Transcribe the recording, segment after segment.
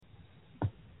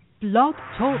Blog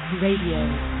Talk Radio.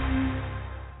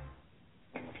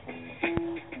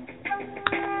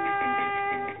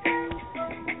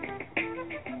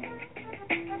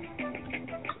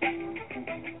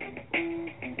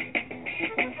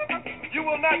 You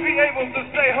will not be able to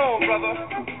stay home, brother.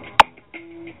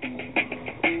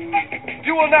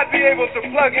 You will not be able to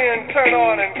plug in, turn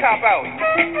on, and cop out.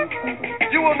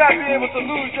 You will not be able to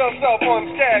lose yourself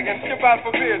on Skag and skip out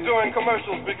for beer during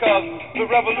commercials because the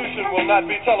revolution will not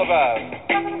be televised.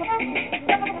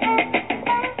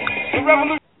 The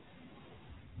revolution.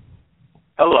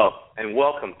 Hello, and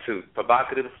welcome to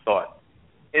Provocative Thought,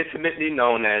 intimately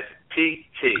known as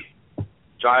PT,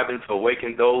 striving to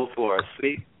awaken those who are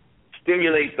asleep,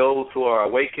 stimulate those who are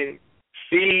awakened,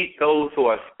 feed those who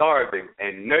are starving,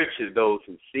 and nurture those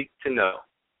who seek to know.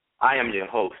 I am your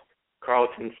host,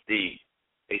 Carlton Steed,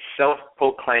 a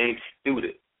self-proclaimed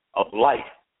student of life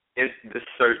in the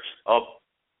search of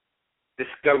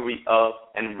discovery of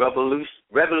and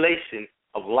revelation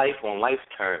of life on life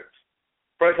terms.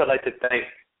 First, I'd like to thank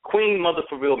Queen Mother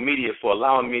for Real Media for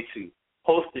allowing me to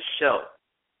host the show.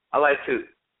 I'd like to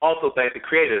also thank the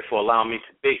creators for allowing me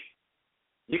to be.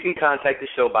 You can contact the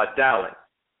show by dialing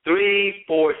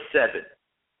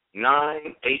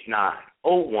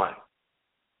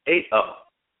 347-989-0180.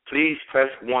 Please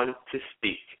press 1 to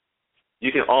speak.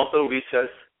 You can also reach us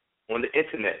on the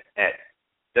internet at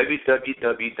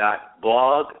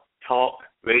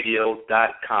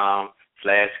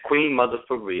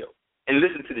www.blogtalkradio.com/QueenMotherForReal and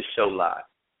listen to the show live.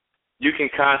 You can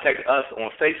contact us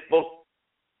on Facebook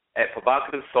at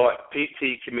Provocative Thought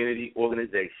PT Community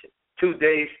Organization.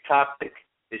 Today's topic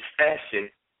is fashion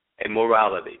and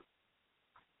morality.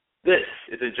 This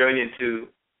is a journey into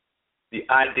the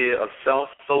idea of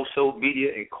social,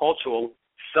 media, and cultural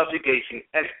subjugation,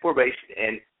 exploration,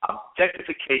 and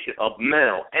objectification of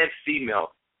male and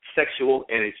female sexual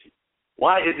energy.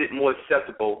 Why is it more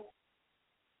acceptable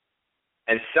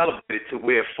and celebrated to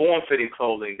wear form-fitting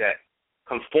clothing that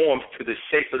conforms to the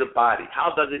shape of the body?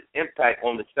 How does it impact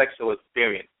on the sexual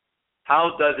experience?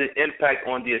 How does it impact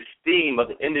on the esteem of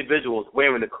the individuals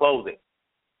wearing the clothing?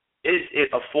 Is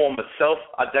it a form of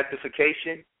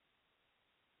self-objectification?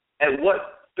 At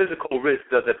what physical risk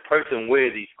does a person wear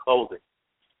these clothing?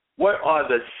 What are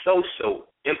the social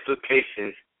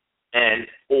implications and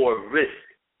or risk,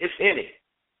 if any?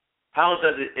 How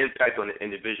does it impact on the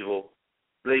individual,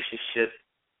 relationship,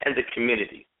 and the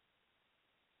community?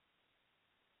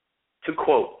 To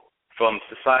quote from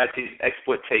Society's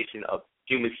Exploitation of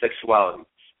Human Sexuality,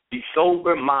 be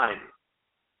sober-minded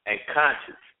and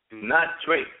conscious. Do not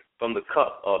drink from the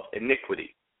cup of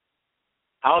iniquity.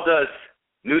 How does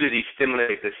nudity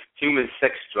stimulate the human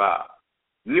sex drive?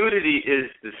 Nudity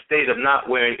is the state of not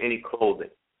wearing any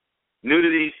clothing.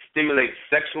 Nudity stimulates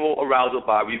sexual arousal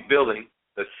by revealing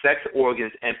the sex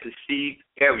organs and perceived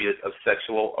areas of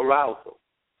sexual arousal.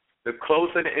 The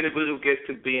closer the individual gets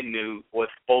to being nude or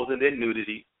exposing their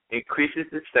nudity increases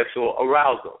the sexual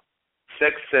arousal.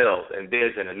 Sex sells, and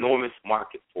there's an enormous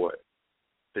market for it.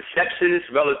 Perception is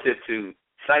relative to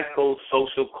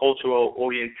psycho-social cultural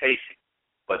orientation,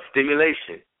 but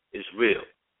stimulation is real.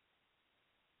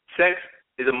 Sex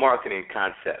is a marketing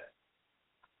concept.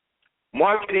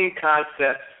 Marketing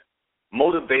concepts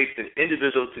motivate an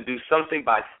individual to do something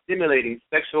by stimulating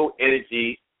sexual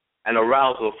energy and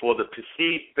arousal for the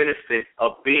perceived benefit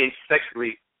of being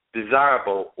sexually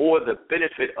desirable or the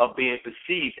benefit of being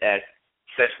perceived as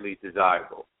sexually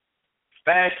desirable.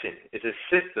 Fashion is a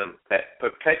system that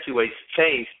perpetuates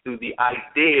change through the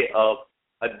idea of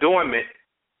adornment,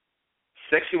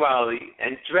 sexuality,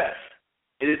 and dress.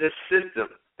 It is a system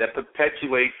that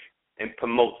perpetuates and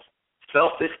promotes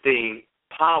self-esteem,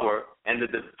 power, and the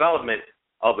development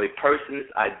of a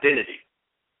person's identity.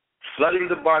 Flooding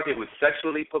the market with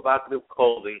sexually provocative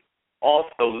clothing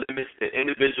also limits the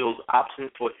individual's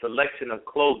options for selection of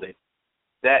clothing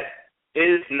that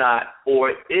is not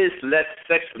or is less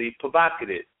sexually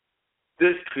provocative.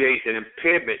 This creates an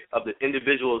impairment of the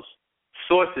individual's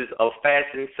sources of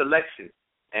fashion selection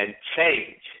and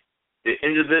change. The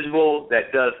individual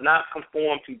that does not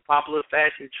conform to popular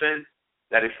fashion trends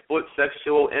that exploit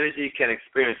sexual energy can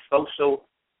experience social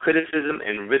criticism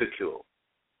and ridicule.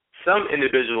 Some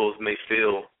individuals may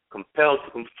feel compelled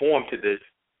to conform to this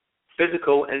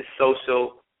physical and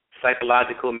social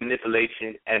psychological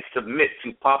manipulation and submit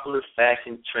to popular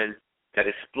fashion trends that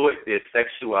exploit their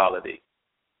sexuality.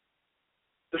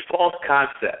 The false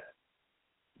concept,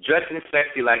 dressing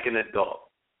sexy like an adult.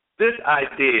 The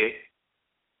idea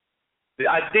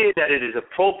that it is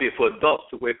appropriate for adults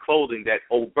to wear clothing that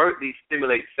overtly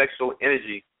stimulates sexual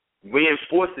energy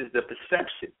reinforces the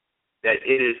perception that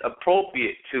it is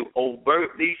appropriate to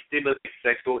overtly stimulate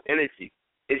sexual energy.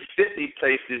 It simply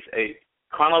places a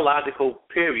chronological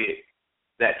period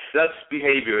that such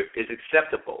behavior is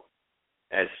acceptable,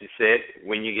 as she said,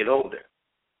 when you get older.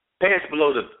 Pants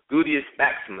below the gluteus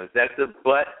maximus, that's the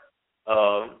butt,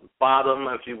 bottom,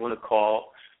 if you want to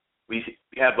call. We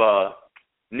have a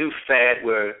new fad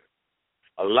where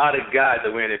a lot of guys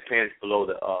are wearing their pants below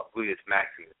the gluteus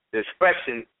maximus. The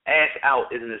expression ass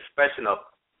out is an expression of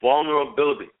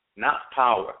vulnerability, not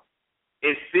power.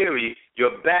 In theory,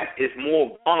 your back is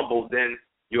more vulnerable than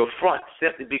your front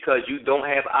simply because you don't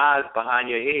have eyes behind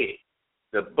your head.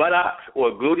 The buttocks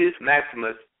or gluteus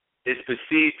maximus is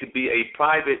perceived to be a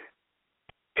private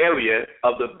area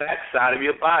of the backside of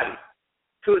your body.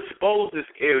 To expose this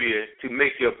area to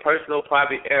make your personal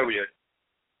private area,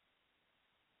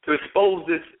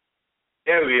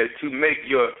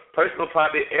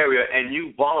 and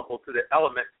you vulnerable to the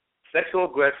element sexual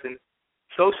aggression,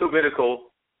 social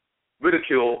ridicule,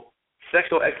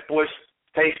 sexual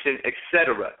exploitation,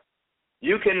 etc.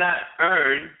 You cannot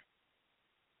earn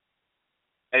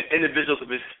an individual's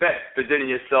respect presenting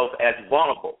yourself as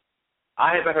vulnerable.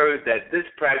 I have heard that this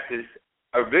practice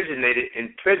originated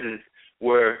in prisons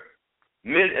where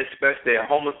men express their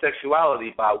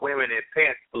homosexuality by wearing their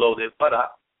pants below their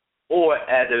buttocks, or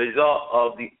as a result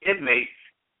of the inmates'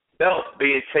 belt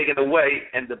being taken away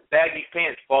and the baggy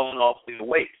pants falling off their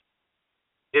waist.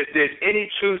 If there's any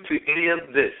truth to any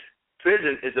of this,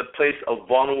 prison is a place of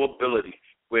vulnerability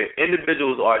where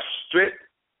individuals are stripped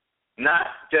not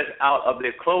just out of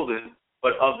their clothing,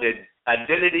 but of their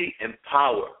identity and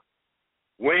power.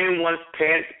 Wearing one's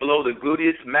pants below the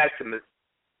gluteus maximus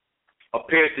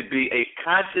appears to be a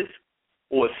conscious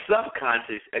or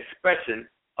subconscious expression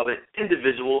of an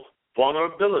individual's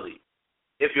vulnerability.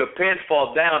 If your pants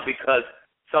fall down because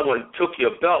someone took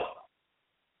your belt,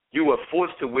 you were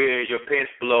forced to wear your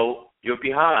pants below your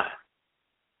behind.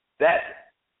 That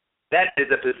is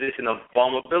a position of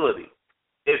vulnerability.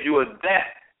 If you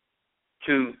adapt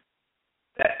to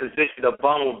that position of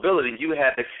vulnerability, you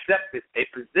have accepted a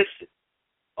position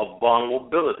of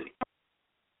vulnerability.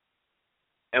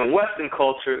 In Western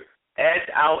culture, ass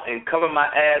out and cover my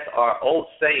ass are old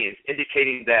sayings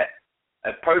indicating that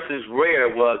a person's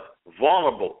rear was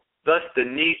vulnerable, thus the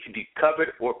need to be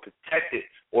covered or protected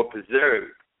or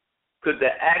preserved. Could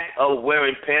the act of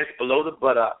wearing pants below the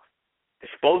buttocks,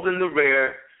 exposing the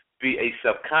rear, be a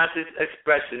subconscious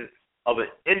expression of an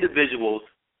individual's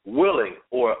willing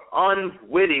or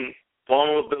unwitting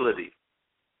vulnerability?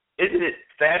 Isn't it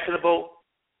fashionable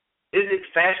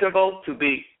to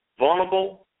be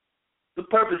vulnerable? The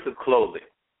purpose of clothing: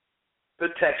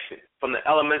 protection from the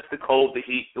elements, the cold, the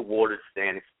heat, the water, the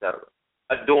sand, etc.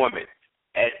 Adornment,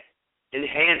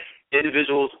 enhance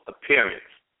individual's appearance.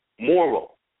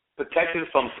 Moral, protection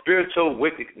from spiritual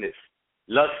wickedness,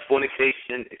 lust,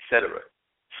 fornication, etc.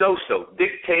 Social,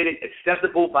 dictated,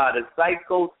 acceptable by the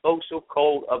psychosocial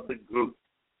code of the group.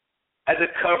 As a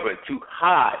covering to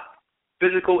hide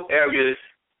physical areas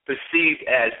perceived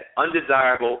as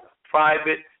undesirable,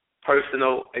 private,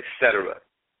 personal, etc.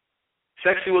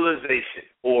 Sexualization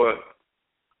or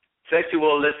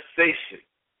sexualization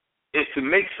is to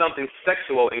make something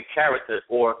sexual in character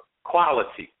or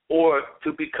quality, or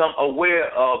to become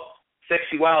aware of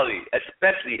sexuality,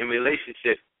 especially in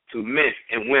relationship to men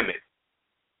and women.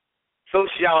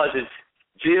 Sociologist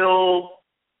Jill,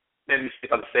 let me see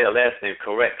if I can say her last name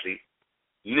correctly,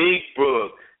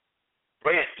 Niebrugge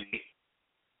Brantley,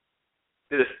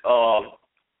 did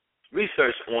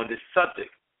research on this subject.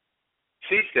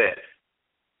 She says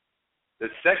the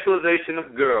sexualization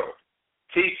of girls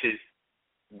teaches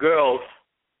girls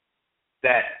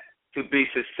that to be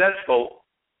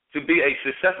a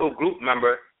successful group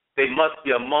member, they must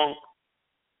be among,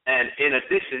 and in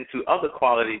addition to other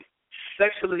qualities,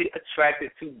 sexually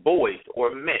attracted to boys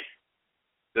or men.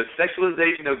 The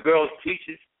sexualization of girls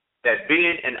teaches that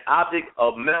being an object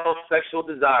of male sexual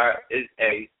desire is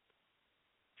a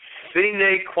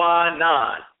sine qua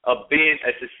non of being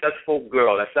a successful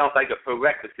girl. That sounds like a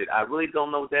prerequisite. I really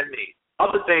don't know what that means.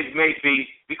 Other things may be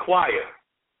required.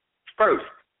 First,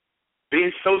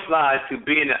 being socialized to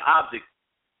being an object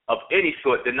of any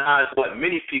sort denies what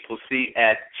many people see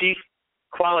as chief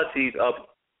qualities of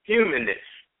humanness: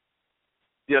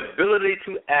 the ability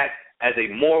to act as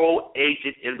a moral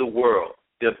agent in the world,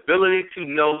 the ability to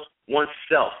know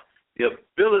oneself, the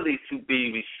ability to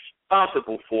be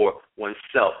responsible for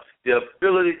oneself, the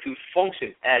ability to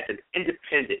function as an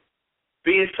independent.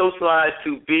 Being socialized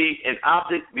to be an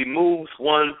object removes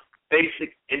one's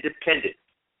basic independence.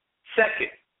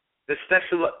 Second, the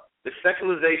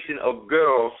sexualization of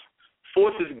girls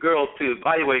forces girls to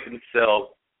evaluate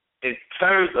themselves in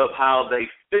terms of how they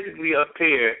physically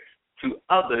appear to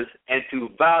others and to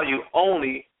value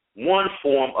only one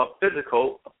form of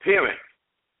physical appearance,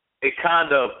 a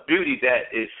kind of beauty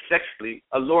that is sexually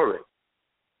alluring.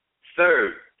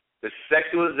 Third, the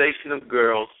sexualization of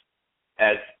girls,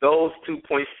 as those 2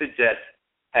 points suggest,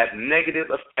 have negative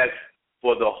effects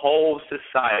for the whole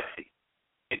society.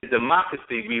 In a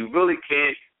democracy, we really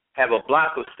can't have a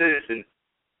block of citizens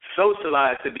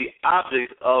socialized to be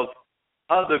objects of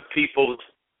other people's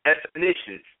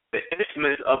definitions, the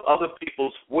instruments of other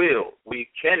people's will. We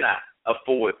cannot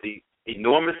afford the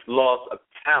enormous loss of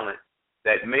talent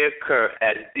that may occur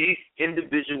as these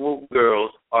individual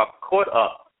girls are caught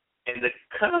up in the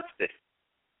constant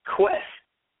quest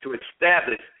to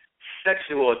establish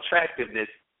sexual attractiveness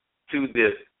to the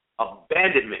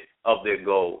abandonment of their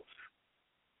goals.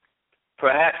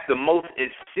 Perhaps the most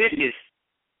insidious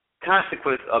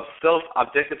consequence of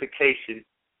self-objectification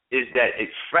is that it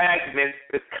fragments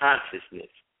the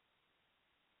consciousness.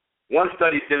 One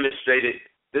study demonstrated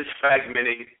this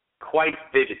fragmenting quite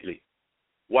vividly.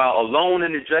 While alone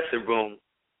in the dressing room,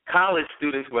 college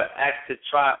students were asked to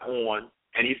try on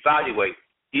and evaluate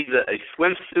either a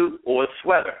swimsuit or a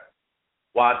sweater.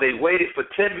 While they waited for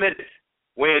 10 minutes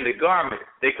wearing the garment,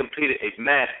 they completed a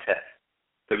math test.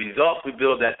 The results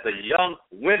revealed that the young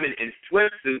women in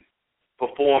swimsuits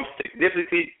performed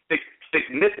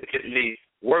significantly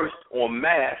worse on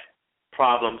math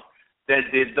problems than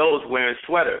did those wearing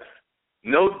sweaters.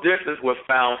 No difference was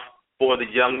found for the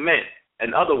young men.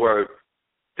 In other words,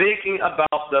 thinking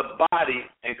about the body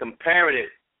and comparing it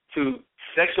to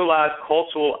sexualized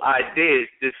cultural ideas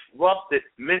disrupted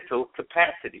mental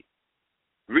capacity.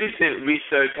 Recent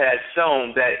research has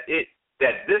shown that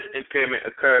this impairment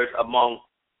occurs among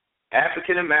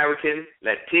African American,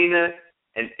 Latina,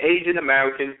 and Asian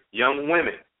American young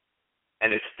women,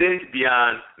 and extends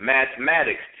beyond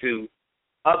mathematics to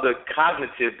other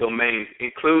cognitive domains,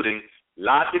 including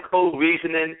logical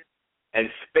reasoning and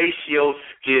spatial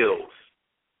skills.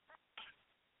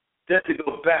 Just to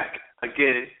go back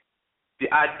again,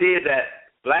 the idea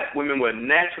that black women were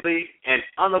naturally and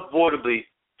unavoidably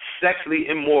sexually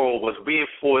immoral was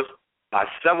reinforced by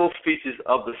several features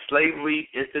of the slavery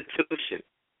institution.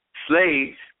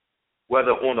 Slaves,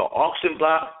 whether on the auction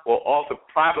block or offered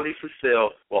privately for sale,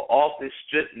 were often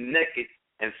stripped naked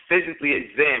and physically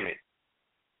examined.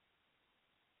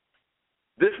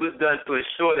 This was done to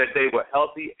ensure that they were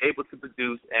healthy, able to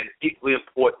produce, and equally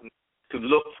important to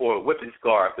look for a whipping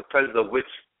scar, the presence of which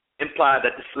implied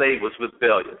that the slave was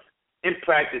rebellious. In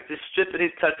practice, this stripping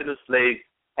and touching of slaves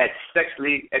had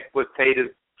sexually exploitative,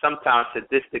 sometimes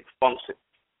sadistic functions.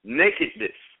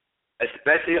 Nakedness,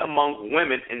 especially among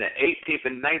women in the 18th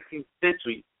and 19th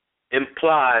century,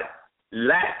 implied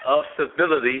lack of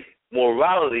civility,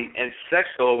 morality, and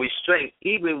sexual restraint,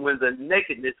 even when the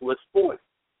nakedness was forced.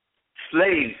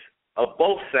 Slaves of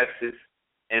both sexes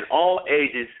and all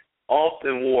ages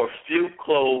often wore few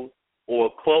clothes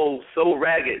or clothes so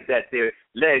ragged that their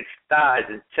legs, thighs,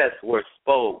 and chests were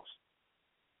exposed.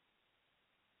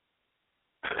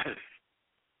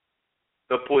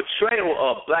 The portrayal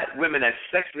of black women as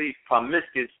sexually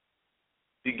promiscuous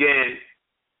began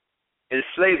in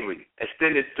slavery,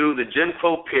 extended through the Jim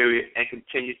Crow period, and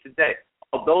continues today.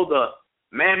 Although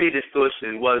the mammy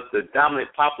distortion was the dominant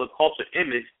popular culture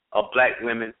image of black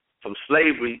women from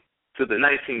slavery to the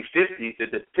 1950s, the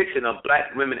depiction of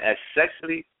black women as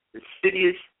sexually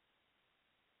insidious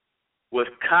was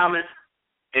common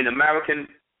in American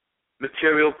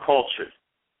material cultures.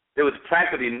 There was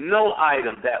practically no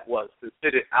item that was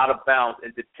considered out of bounds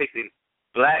in depicting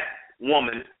black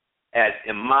women as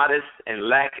immodest and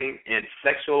lacking in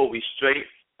sexual restraint.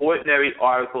 Ordinary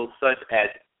articles such as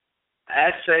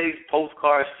ashtrays,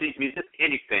 postcards, sheet music,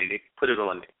 anything, they put it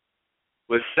on there.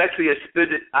 With sexually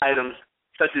explicit items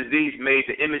such as these made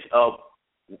the image of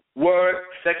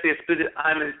sexually explicit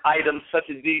items such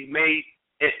as these made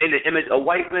in the image of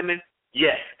white women?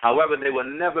 Yes. However, they were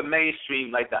never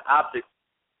mainstream like the objects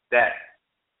that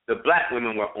the black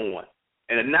women were on.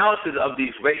 An analysis of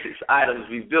these racist items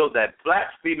revealed that black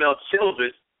female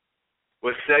children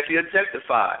were sexually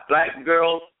objectified. Black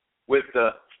girls with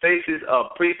the faces of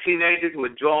pre-teenagers were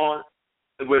drawn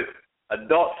with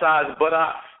adult-sized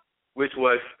buttocks, which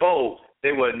were exposed.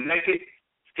 They were naked,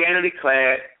 scantily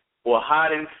clad, or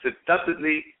hiding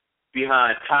seductively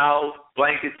behind towels,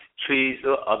 blankets, trees,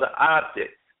 or other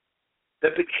objects. The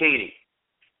bikini.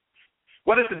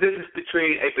 What is the difference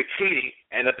between a bikini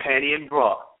and a panty and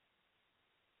bra?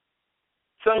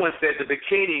 Someone said the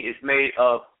bikini is made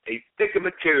of a thicker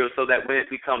material so that when it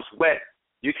becomes wet,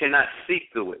 you cannot see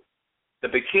through it. The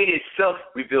bikini itself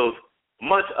reveals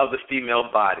much of the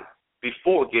female body.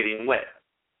 before getting wet.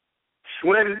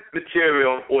 Swim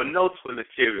material or no swim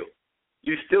material,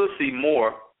 you still see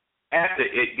more after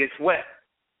it gets wet.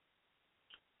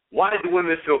 Why do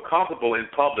women feel comfortable in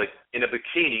public in a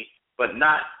bikini but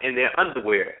not in their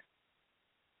underwear?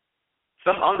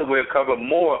 Some underwear cover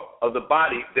more of the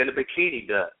body than a bikini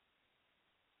does.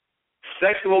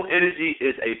 Sexual energy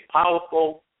is a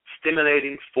powerful,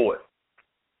 stimulating force.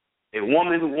 A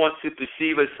woman who wants to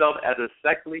perceive herself as a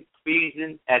sexually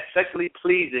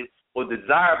pleasing or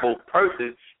desirable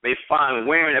person may find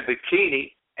wearing a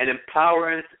bikini an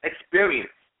empowering experience,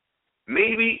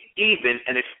 maybe even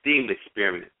an esteemed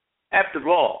experience. After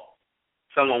all,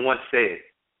 someone once said,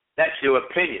 that's your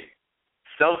opinion.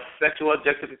 Self-sexual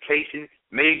objectification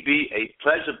may be a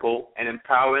pleasurable and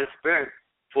empowering experience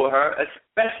for her,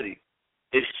 especially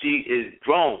if she is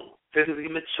grown, physically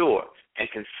mature, and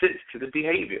consents to the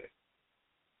behavior.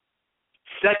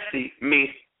 Sexy means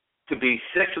to be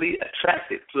sexually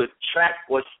attracted, to attract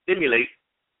or stimulate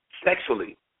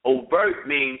sexually. Overt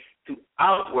means to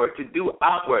do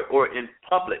outward or in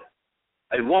public.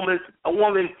 A woman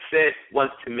said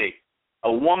once to me,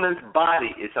 a woman's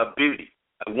body is her beauty.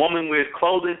 A woman wears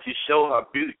clothing to show her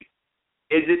beauty.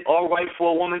 Is it all right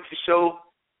for a woman to show?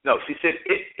 No, she said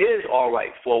it is all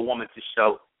right for a woman to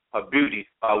show her beauty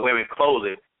by wearing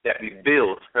clothing that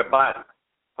reveals her body.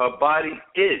 Her body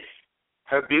is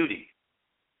her beauty.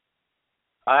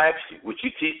 I ask you, would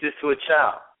you teach this to a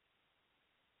child?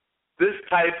 This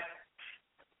type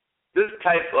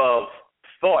of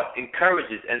thought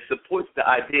encourages and supports the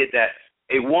idea that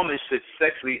a woman should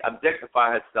sexually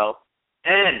objectify herself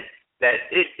and that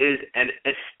it is an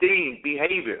esteemed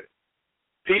behavior.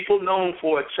 People known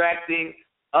for attracting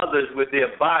others with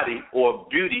their body or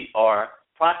beauty are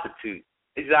prostitutes,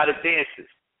 exotic dancers,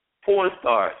 porn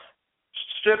stars,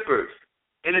 strippers,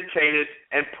 entertainers,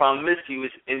 and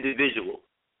promiscuous individuals.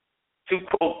 To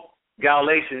quote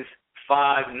Galatians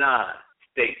 5:9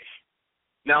 states,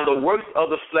 now the works of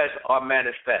the flesh are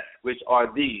manifest, which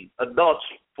are these: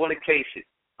 adultery, fornication,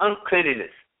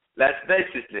 uncleanness,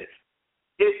 lasciviousness.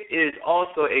 It is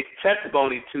also a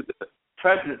testimony to the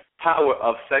present power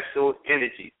of sexual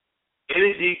energy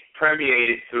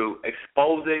permeated through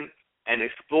exposing and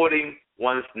exploiting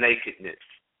one's nakedness.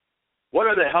 What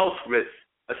are the health risks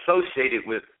associated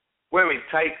with wearing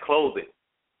tight clothing?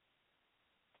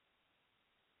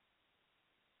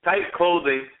 Tight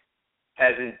clothing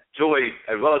has enjoyed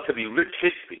a relatively rich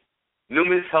history.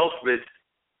 Numerous health risks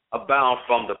abound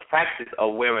from the practice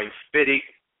of wearing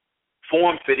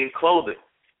form-fitting clothing.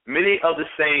 Many of the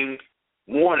same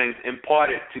warnings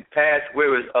imparted to past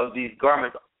wearers of these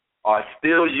garments are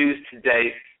still used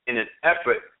today in an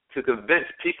effort to convince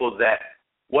people that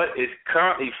what is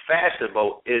currently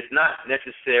fashionable is not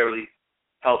necessarily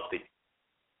healthy.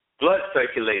 Blood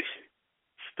circulation,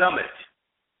 stomach,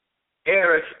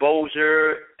 air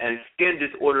exposure, and skin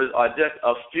disorders are just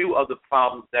a few of the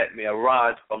problems that may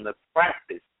arise from the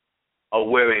practice of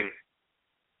wearing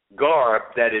garb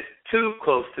that is too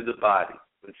close to the body.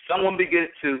 When someone begins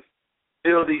to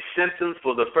feel these symptoms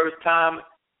for the first time,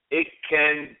 it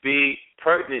can be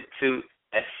pertinent to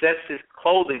assess his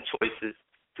clothing choices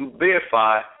to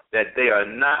verify that they are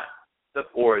not the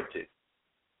origin.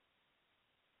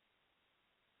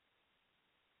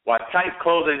 While tight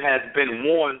clothing has been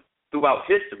worn throughout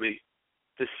history,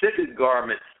 specific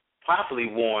garments popularly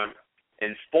worn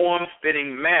in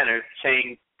form-fitting manner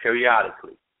change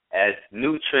periodically as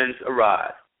new trends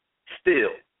arise. Still,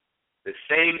 the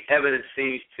same evidence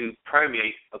seems to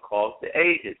permeate across the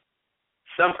ages.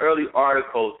 Some early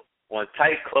articles on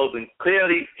tight clothing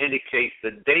clearly indicate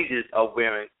the dangers of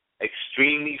wearing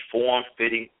extremely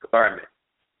form-fitting garments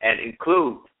and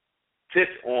include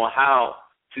tips on how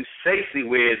to safely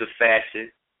wear the fashion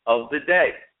of the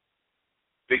day.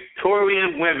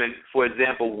 Victorian women, for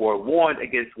example, were warned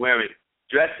against wearing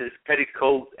dresses,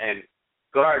 petticoats, and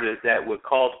garters that would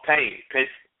cause pain, pinch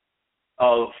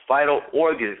of vital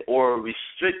organs, or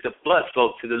restrict the blood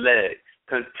flow to the legs.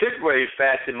 Contemporary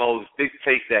fashion modes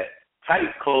dictate that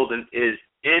tight clothing is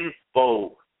in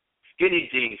vogue. Skinny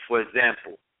jeans, for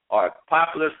example, are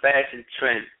popular fashion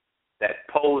trends that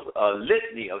pose a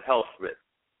litany of health risks.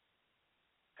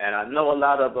 And I know a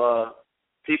lot of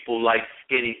people like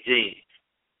skinny jeans,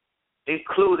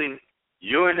 including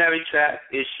urinary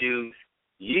tract issues,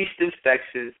 yeast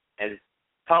infections, and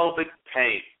pelvic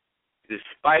pain.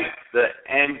 Despite the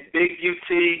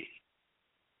ambiguity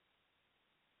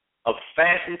of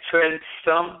fashion trends,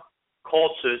 some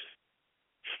cultures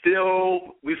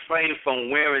still refrain from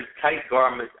wearing tight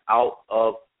garments out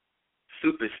of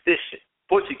superstition.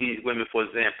 Portuguese women, for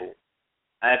example,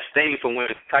 abstain from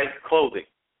wearing tight clothing.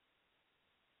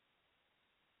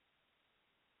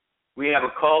 We have a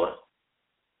caller.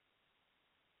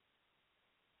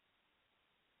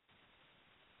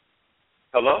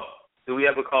 Hello? Do we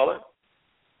have a caller?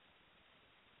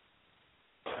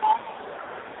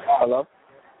 Hello?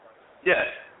 Yes.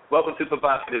 Welcome to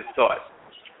Provocative Thought.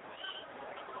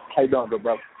 How you doing, good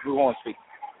brother? Drew Horn speaking.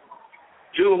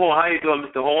 Drew Horn, how you doing,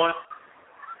 Mr. Horn?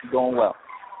 Doing well.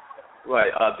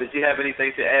 Right. Did you have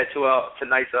anything to add to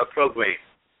tonight's program?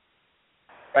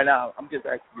 Right now, I'm just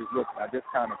actually listening. I just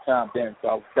kind of chimed in, so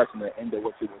I was catching the end of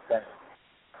what you were saying.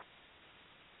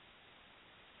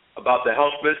 About the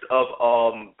health risk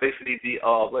of basically the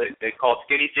what they call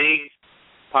skinny jeans,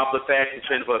 popular fashion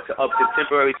trend of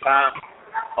contemporary time,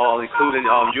 including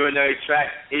urinary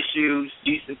tract issues,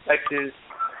 yeast infections,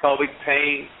 pelvic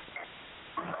pain.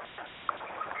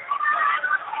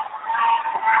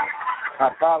 I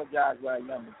apologize right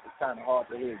now. It's kind of hard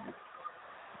to hear you.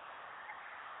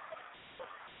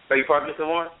 Beg your pardon, Mr.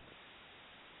 Warren?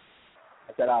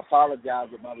 I said I apologize,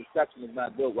 but my reception is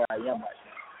not good where I am right now.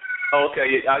 Oh, okay.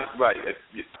 Yeah, right.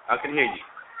 I can hear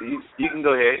you. You can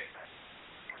go ahead.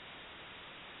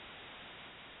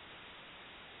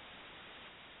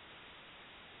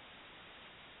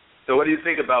 So what do you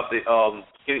think about the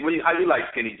skinny, how do you like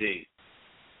skinny jeans?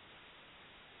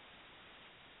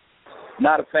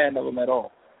 Not a fan of them at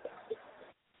all.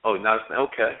 Oh, not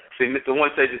okay. See, Mr.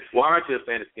 Warren says, why aren't you a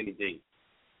fan of skinny jeans?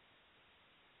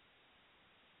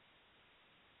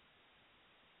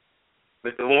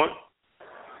 Mr. Warren?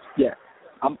 Yeah,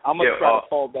 I'm gonna try to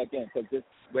fall back in because this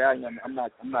where I am, I'm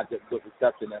not just good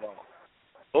reception at all.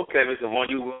 Okay, Mr. Warren,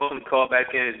 you're welcome to call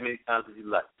back in as many times as you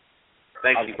like.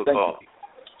 Thank you for calling.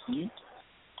 Mm-hmm.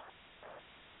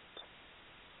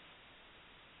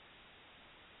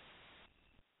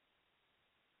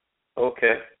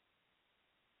 Okay.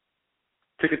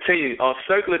 To continue,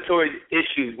 circulatory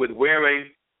issues with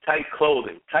wearing tight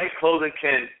clothing. Tight clothing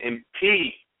can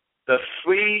impede the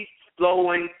free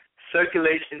flowing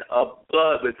circulation of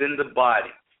blood within the body.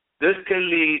 This can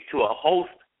lead to a host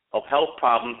of health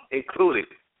problems, including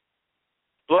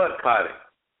blood clotting,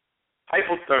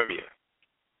 hypothermia,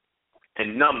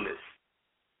 and numbness.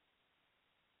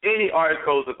 Any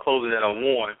articles of clothing that are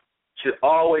worn should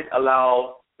always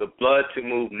allow the blood to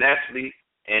move naturally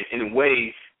and in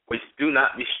ways which do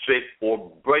not restrict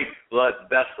or break blood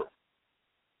vessels.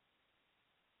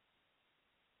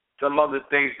 Some other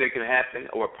things that can happen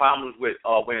or problems with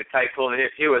wearing tight clothing.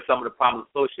 Here are some of the problems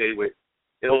associated with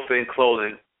ill-fitting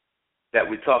clothing that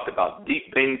we talked about.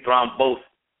 Deep vein thrombosis.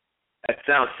 That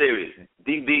sounds serious.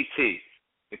 DVT,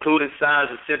 including signs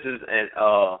and symptoms and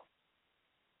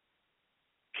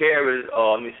carriers,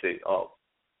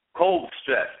 cold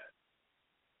stress,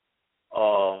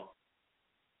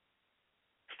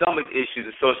 stomach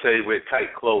issues associated with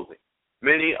tight clothing.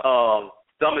 Many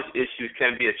stomach issues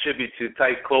can be attributed to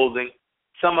tight clothing.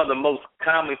 Some of the most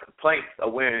common complaints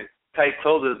of wearing tight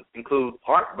clothing include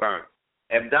heartburn,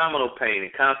 abdominal pain,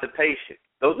 and constipation.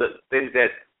 Those are things that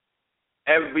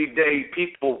everyday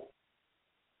people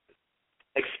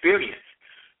experience.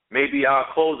 Maybe our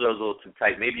clothes are a little too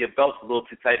tight. Maybe your belt's a little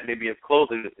too tight. Maybe your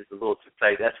clothing is a little too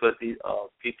tight. That's what these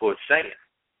people are saying.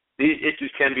 These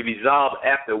issues can be resolved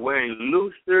after wearing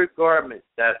looser garments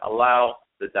that allow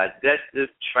the digestive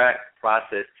tract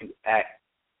process to act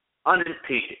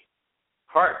unimpeded.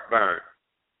 Heartburn.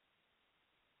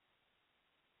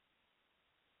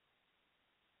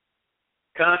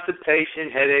 Constipation,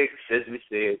 headaches, as we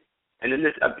said. And then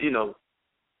this,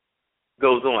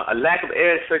 goes on. A lack of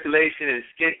air circulation and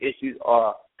skin issues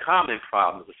are common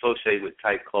problems associated with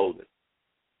tight clothing.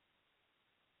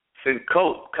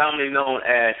 Syncope, commonly known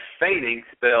as fainting,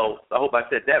 spelled, I hope I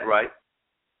said that right.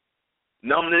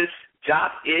 Numbness,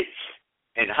 jock itch,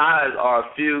 and highs are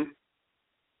a few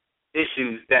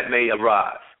issues that may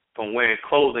arise from wearing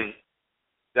clothing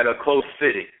that are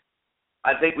close-fitting.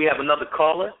 I think we have another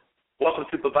caller. Welcome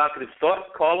to Provocative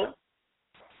Thought, caller.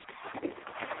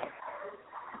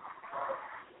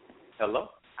 Hello?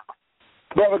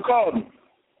 Brother Carlton.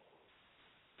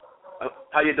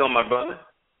 How you doing, my brother?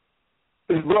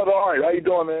 It's Brother Art. How you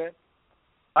doing, man?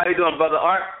 How you doing, Brother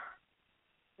Art?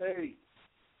 Hey.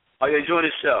 Are you enjoying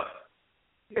the show?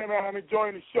 Yeah, man, I'm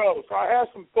enjoying the show. So I have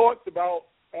some thoughts about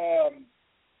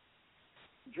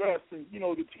dress and,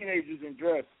 the teenagers in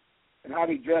dress and how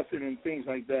they dress it and things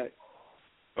like that.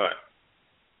 Right.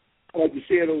 I'd like to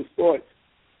share those thoughts.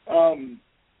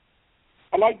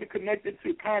 I like to connect it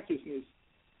to consciousness,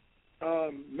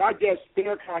 not just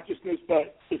their consciousness,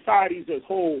 but societies as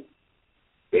whole.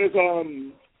 There's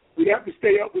we have to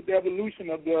stay up with the evolution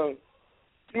of the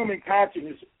human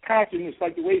consciousness,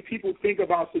 like the way people think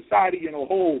about society in a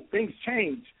whole. Things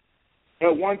change.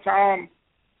 At one time,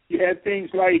 you had things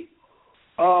like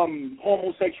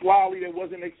homosexuality that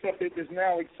wasn't accepted is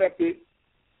now accepted.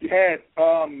 You had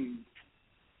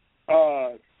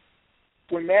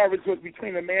when marriage was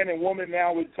between a man and woman,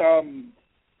 now it's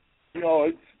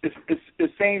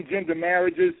it's same gender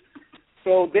marriages.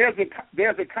 So there's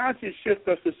a conscious shift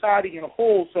of society in a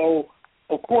whole. So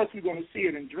of course we're going to see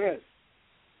it in dress,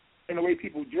 in the way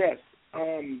people dress.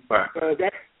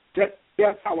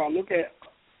 That's how I look at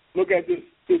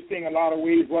this thing a lot of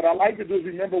ways. What I like to do is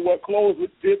remember what clothes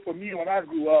did for me when I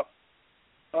grew up.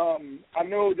 I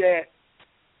know that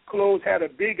clothes had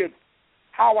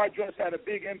how I dressed had a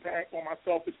big impact on my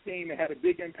self-esteem. It had a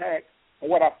big impact on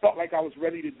what I felt like I was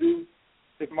ready to do.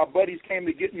 If my buddies came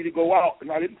to get me to go out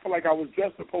and I didn't feel like I was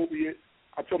dressed appropriate,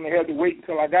 I told them they had to wait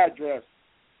until I got dressed.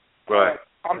 Right.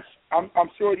 I'm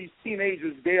sure these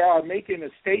teenagers, they are making a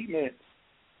statement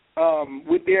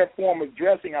with their form of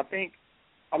dressing. I think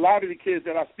a lot of the kids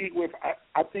that I speak with,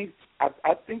 I think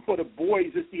for the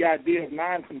boys, it's the idea of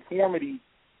nonconformity,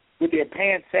 with their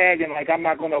pants sagging, like I'm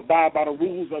not going to abide by the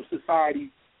rules of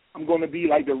society. I'm going to be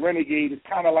like the renegade. It's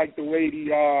kind of like the way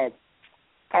the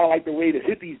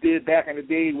hippies did back in the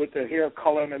day with the hair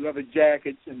color and the leather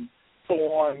jackets and so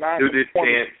on. Nudity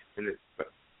pants and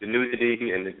the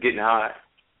nudity and the getting high.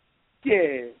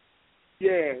 Yeah.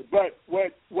 But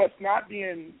what's not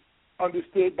being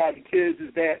understood by the kids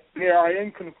is that they are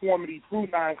in conformity through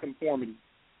nonconformity,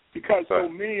 because so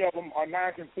many of them are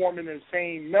nonconforming in the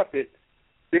same method.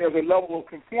 There's a level of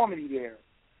conformity there.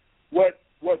 What's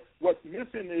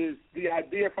missing is the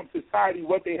idea from society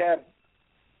what they have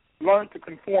learned to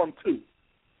conform to,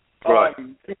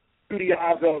 through the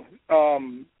eyes of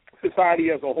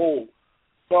society as a whole.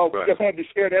 So just wanted to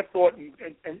share that thought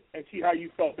and see how you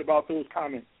felt about those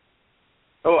comments.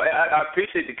 Oh, I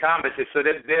appreciate the comments. So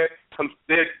that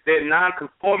their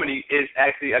nonconformity is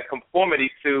actually a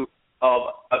conformity to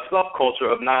a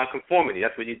subculture of nonconformity.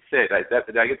 That's what you said. Right?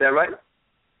 Did I get that right?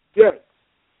 Yes.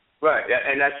 Right,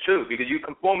 and that's true, because you're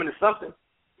conforming to something,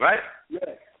 right?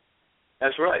 Yes.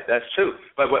 That's right, that's true.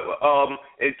 But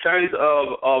in terms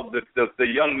of the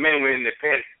young men wearing their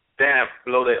pants down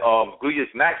below their gluteus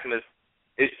maximus,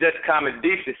 it's just common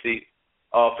decency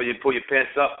for you to pull your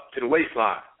pants up to the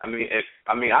waistline. I've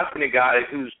seen a guy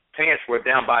whose pants were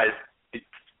down by his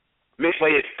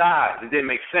midway his thighs. It didn't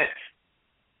make sense.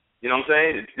 You know what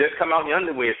I'm saying? Just come out in your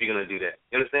underwear if you're going to do that.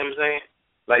 You understand what I'm saying?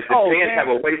 Like the pants have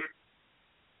a waist.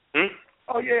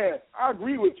 Oh yeah, I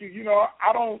agree with you. You know,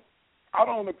 I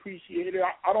don't appreciate it.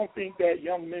 I don't think that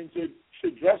young men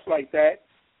should dress like that.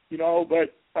 You know, but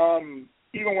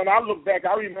even when I look back,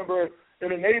 I remember in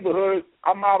the neighborhood,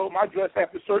 I modeled my dress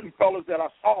after certain fellas that I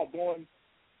saw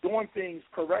doing things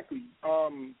correctly.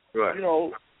 Right. You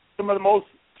know, some of the most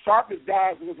sharpest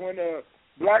guys was when the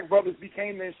black brothers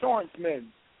became the insurance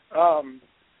men.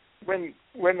 When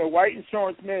the white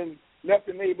insurance men left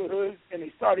the neighborhoods and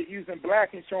they started using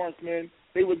black insurance men,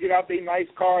 they would get out their nice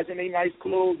cars and their nice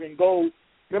clothes and go.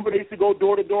 Remember, they used to go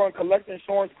door to door and collect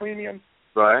insurance premiums.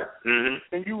 Right.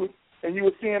 Mm-hmm. And you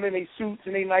would see them in their suits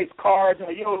and their nice cars and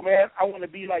like, yo, man, I want to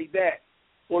be like that.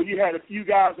 Or you had a few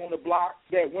guys on the block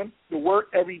that went to work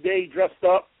every day dressed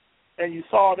up, and you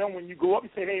saw them when you go up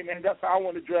and say, hey, man, that's how I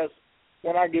want to dress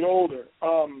when I get older.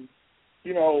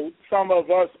 You know, some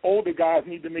of us older guys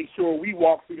need to make sure we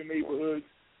walk through the neighborhoods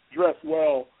dress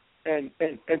well and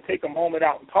take a moment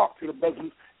out and talk to the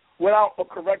brothers without a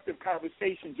corrective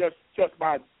conversation, just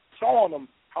by showing them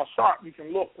how sharp you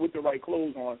can look with the right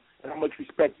clothes on and how much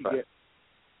respect you get.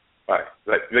 Right.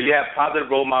 You have positive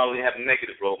role models, you have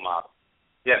negative role models.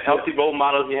 You have healthy role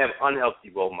models, you have unhealthy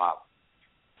role models.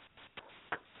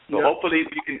 So hopefully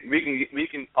we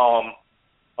can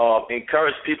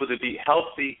encourage people to be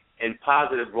healthy and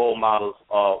positive role models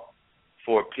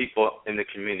for people in the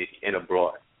community and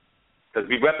abroad. Because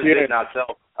we represent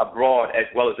ourselves abroad as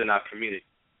well as in our community.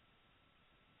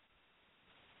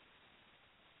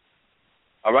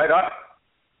 All right, Art?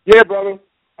 Yeah, brother.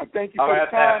 I thank you for the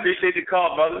time. I appreciate the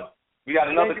call, brother. We got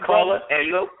another caller,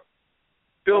 and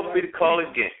feel free to call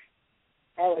again.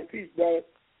 All right, peace, brother.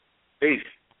 Peace.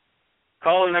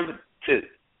 Caller number 2.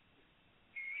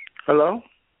 Hello.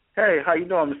 Hey, how you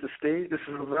doing, Mr. Steed? This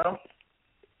is Lavelle.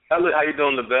 Hello, how you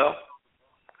doing, Lavelle?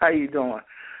 How you doing?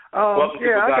 Welcome to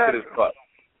Provocative Thought.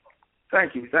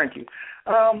 Thank you.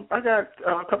 I got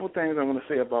a couple of things I want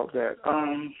to say about that.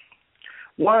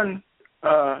 One,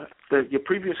 your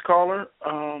previous caller,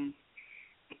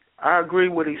 I agree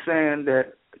with he's saying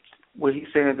that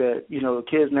you know, the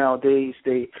kids nowadays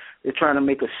they're trying to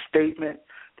make a statement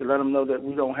to let them know that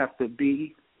we don't have to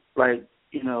be like,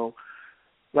 you know,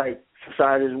 like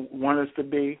society want us to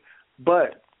be.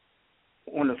 But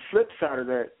on the flip side of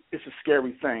that, it's a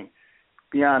scary thing.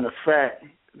 beyond the fact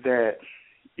that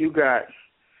you got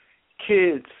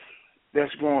kids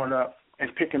that's growing up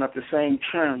and picking up the same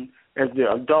trend as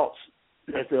the adults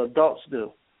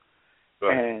do.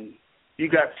 Right. And you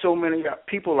got so many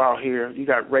people out here. You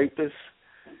got rapists,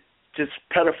 just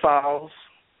pedophiles,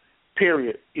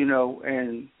 period,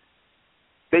 and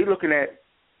they looking at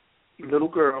little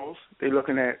girls, they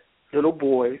looking at little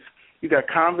boys. You got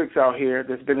convicts out here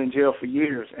that's been in jail for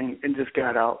years and just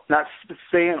got out. Not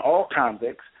saying all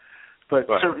convicts, but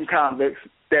right. certain convicts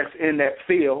that's in that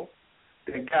field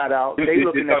that got out. They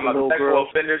looking at the little girls.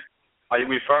 Offenders? Are you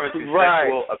referring to right.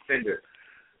 sexual offenders?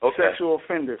 Okay. Sexual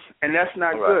offenders, and that's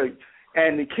not right. good.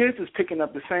 And the kids is picking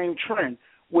up the same trend,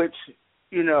 which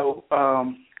it's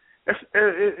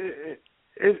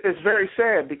very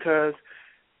sad because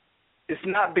it's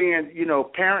not being,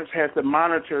 parents have to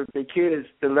monitor the kids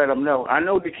to let them know. I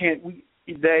know they can't.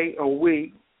 They or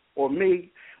we or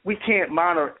me, we can't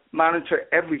monitor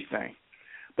everything,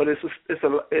 but it's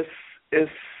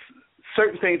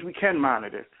certain things we can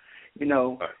monitor,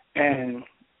 right. and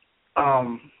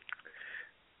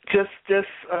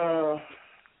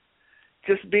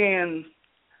just being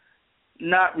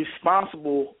not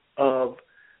responsible of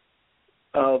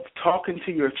talking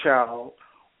to your child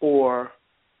or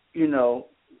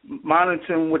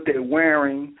monitoring what they're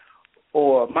wearing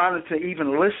or monitoring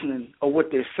even listening or what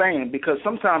they're saying, because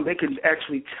sometimes they can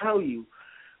actually tell you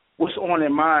what's on their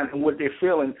mind and what they're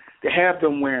feeling to have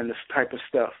them wearing this type of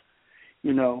stuff.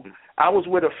 I was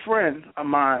with a friend of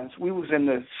mine. We was in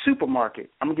the supermarket.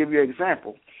 I'm going to give you an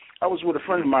example. I was with a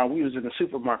friend of mine. We was in the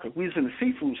supermarket. We was in the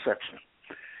seafood section.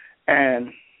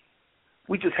 And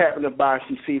we just happened to buy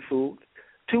some seafood.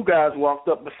 Two guys walked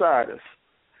up beside us.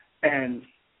 And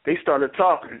they started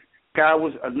talking. Guy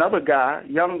was another guy,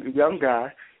 young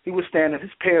guy. He was standing.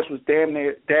 His pants was damn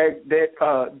near,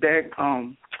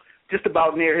 just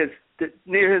about near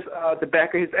the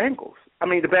back of his ankles. I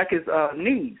mean, the back of his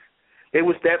knees. They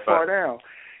was that far down.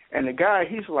 And the guy,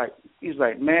 he's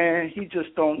like, man, he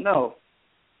just don't know.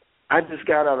 I just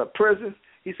got out of prison.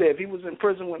 He said if he was in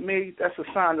prison with me, that's a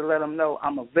sign to let him know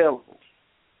I'm available.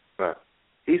 Right.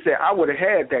 He said I would have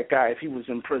had that guy if he was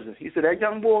in prison. He said that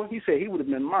young boy, he said he would have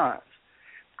been mine.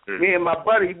 Mm-hmm. Me and my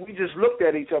buddy, we just looked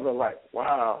at each other like,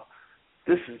 wow,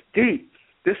 this is deep.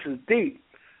 This is deep.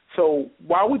 So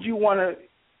why would you want to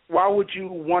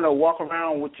walk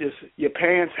around with just your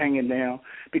pants hanging down?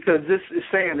 Because this is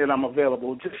saying that I'm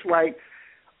available. Just like,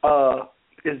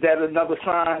 is that another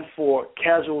sign for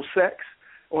casual sex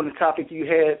on the topic you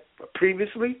had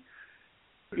previously?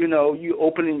 You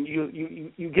opening,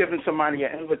 you giving somebody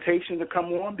an invitation to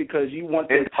come on because you want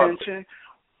their attention.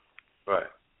 Right.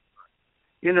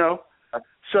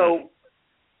 So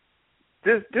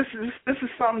this is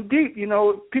something deep.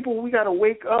 People, we got to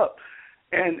wake up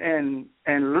and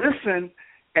listen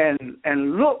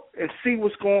and look and see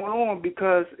what's going on,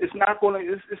 because it's not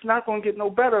going to get no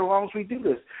better as long as we do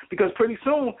this. Because pretty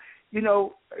soon,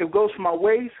 it goes from our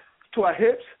waist to our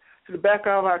hips to the back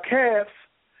of our calves.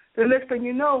 The next thing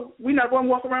you know, we're not going to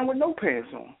walk around with no pants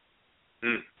on.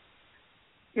 Mm.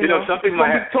 Some people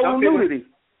might have total nudity.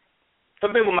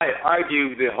 Some people might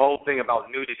argue the whole thing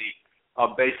about nudity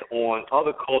based on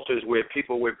other cultures where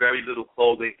people wear very little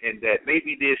clothing, and that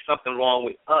maybe there's something wrong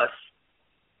with us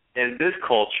in this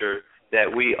culture that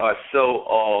we are so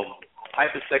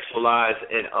hypersexualized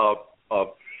and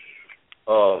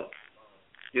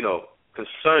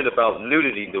concerned about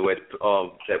nudity the way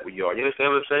that we are. You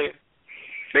understand what I'm saying?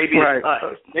 Maybe it's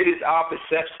us. Maybe it's our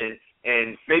perception,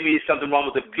 and maybe it's something wrong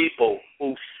with the people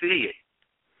who see it,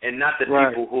 and not the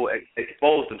people who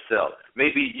expose themselves.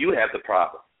 Maybe you have the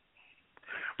problem.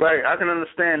 Right, I can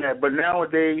understand that, but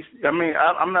nowadays,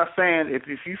 I'm not saying if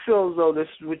you feel as though this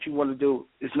is what you want to do,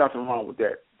 there's nothing wrong with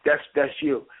that. That's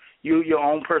you. You're your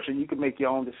own person. You can make your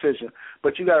own decision.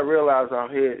 But you got to realize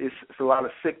out here, it's a lot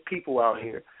of sick people out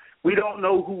here. We don't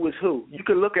know who is who. You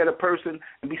can look at a person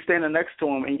and be standing next to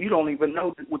him, and you don't even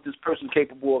know what this person's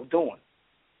capable of doing.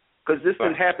 Because this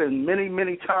can happen many,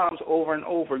 many times over and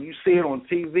over. You see it on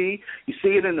TV. You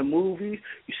see it in the movies.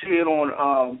 You see it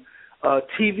on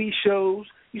TV shows.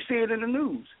 You see it in the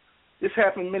news. This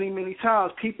happened many, many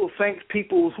times. People think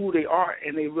people is who they are,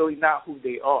 and they're really not who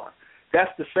they are.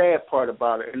 That's the sad part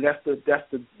about it, and that's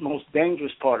the most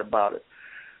dangerous part about it.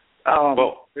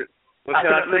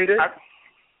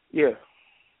 Yeah.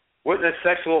 Wouldn't a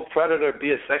sexual predator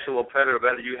be a sexual predator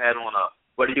whether you had on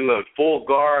whether you were in full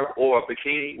garb or a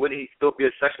bikini? Wouldn't he still be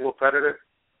a sexual predator?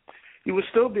 He would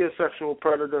still be a sexual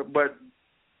predator, but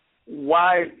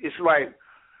why? It's like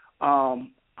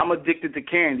I'm addicted to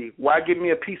candy. Why give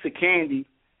me a piece of candy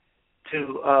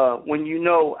to when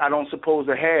I don't supposed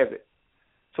to have it?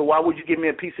 So why would you give me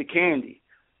a piece of candy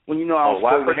when you know I'm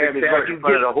supposed to have it? Why put in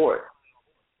front of the horse?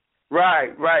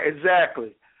 Right,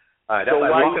 exactly. That's so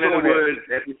like walking in the woods,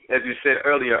 as you said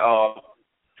earlier,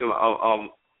 to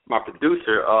my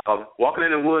producer, walking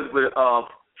in the woods with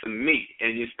some meat,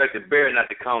 and you expect the bear not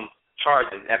to come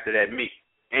charging after that meat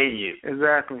and you.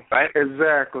 Exactly. Right?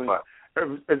 Exactly. Right.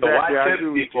 Exactly. So why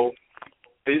tempt people?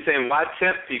 So you're saying why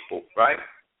tempt people, right?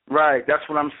 Right. That's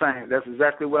what I'm saying. That's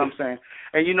exactly what I'm saying.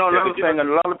 And you know another thing, a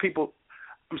lot of people.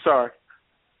 I'm sorry.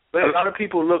 A lot of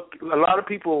people look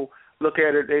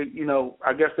at it. They,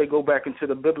 I guess they go back into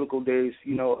the biblical days,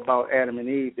 about Adam and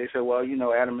Eve. They say, well,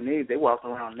 Adam and Eve, they walked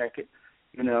around naked.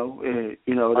 They didn't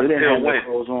have their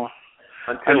clothes on.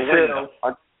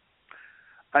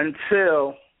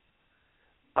 Until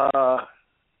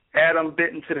Adam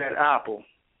bit into that apple.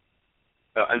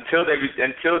 Until they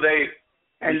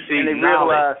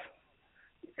realized.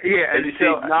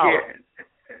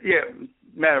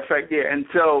 Matter of fact,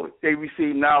 until they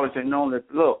received knowledge and known that,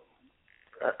 look,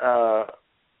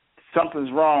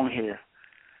 something's wrong here.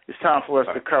 It's time for us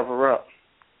to cover up.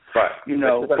 Right.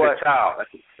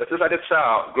 That's just like a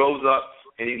child grows up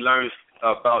and he learns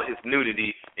about his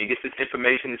nudity and gets his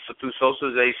information through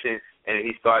socialization, and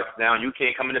he starts now. You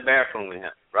can't come in the bathroom with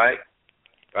him, right?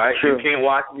 Right. True. You can't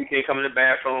watch him. You can't come in the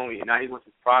bathroom. Now he wants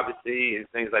his privacy and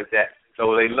things like that.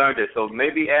 So they learned it. So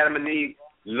maybe Adam and Eve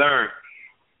learned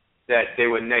that they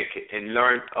were naked and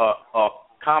learned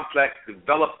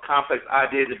developed complex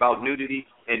ideas about nudity,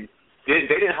 and they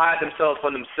didn't hide themselves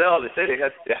from themselves. They said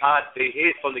they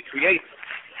hid from the Creator.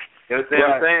 You understand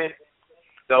what I'm saying?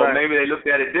 So maybe they looked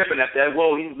at it different. After that,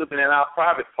 whoa, he's looking at our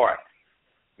private part.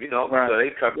 So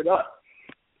they covered up.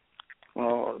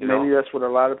 Well, maybe that's what a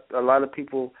lot of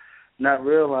people not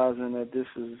realizing that this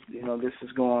is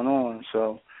going on.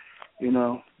 So,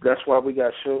 that's why we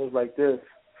got shows like this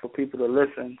for people to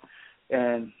listen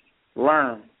and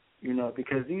learn.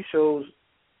 Because these shows,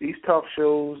 these talk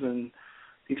shows and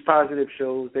these positive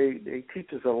shows, they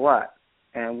teach us a lot,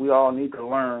 and we all need to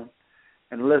learn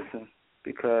and listen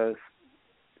because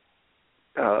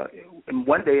and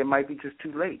one day it might be just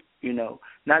too late.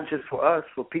 Not just for us,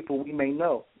 for people we may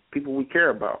know, people we care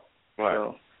about.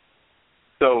 Right.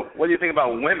 So what do you think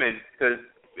about women? Because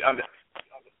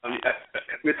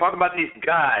we're talking about these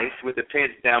guys with the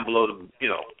pants down below the,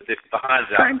 the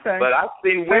behinds out. Same thing. But I've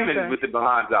seen women with the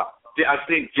behinds out. I've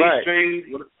seen G-strings.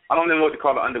 I don't know what to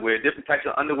call the underwear. Different types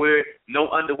of underwear. No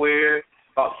underwear.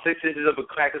 About 6 inches of a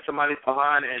crack of somebody's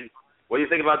behind. And what do you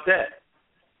think about that?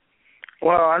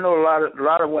 Well, I know a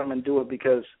lot of women do it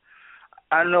because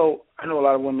I know a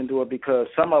lot of women do it because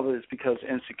some of it is because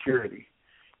insecurity.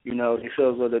 They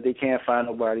feel as though that they can't find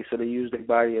nobody, so they use their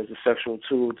body as a sexual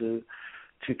tool to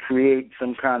create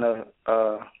some kind of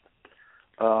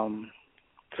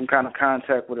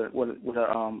contact with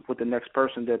the next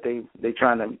person that they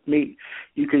trying to meet.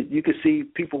 You could see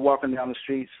people walking down the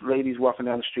streets, ladies walking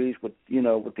down the streets with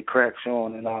with the crack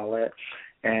showing and all that,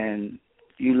 and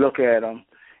you look at them,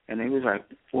 and they was like,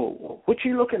 "Well, what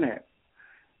you looking at?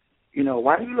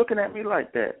 Why are you looking at me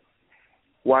like that?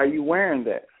 Why are you wearing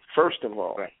that? First of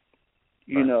all,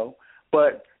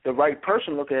 but the right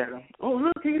person look at him. Oh,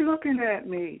 look, he's looking at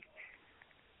me.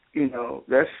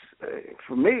 That's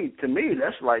for me. To me,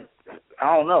 that's like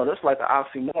I don't know. That's like an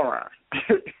oxymoron.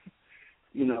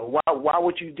 Why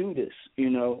would you do this?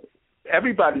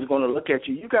 Everybody's going to look at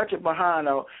you. You got your behind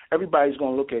out. Everybody's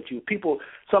going to look at you.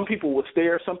 Some people would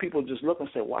stare. Some people just look and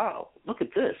say, "Wow, look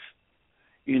at this."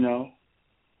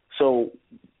 So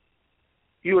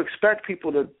you expect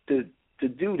people to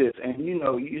do this, and you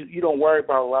don't worry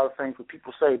about a lot of things that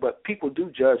people say, but people do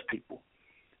judge people.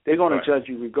 They're going to judge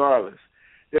you regardless.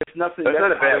 There's nothing that's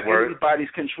not a bad word.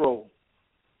 Anybody's control.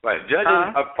 Right,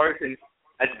 judging a person,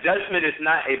 a judgment is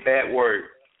not a bad word.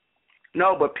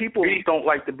 No, but people don't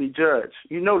like to be judged.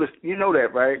 You know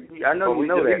that, right? I know you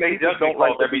know that. People don't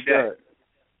like to be judged.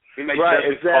 We make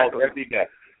judgment calls every day.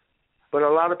 But a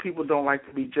lot of people don't like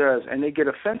to be judged, and they get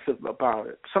offensive about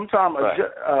it. Sometimes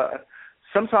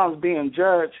being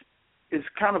judged is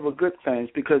kind of a good thing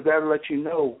because that'll let you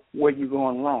know where you're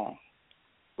going wrong.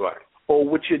 Right. Or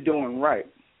what you're doing right.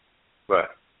 Right.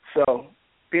 So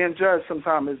being judged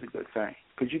sometimes is a good thing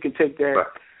because you can take that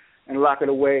and lock it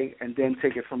away and then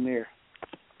take it from there.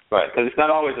 Right, because it's not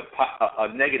always a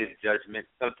negative judgment.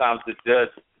 Sometimes the judge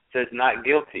says not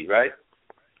guilty, right?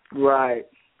 Right,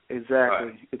 exactly.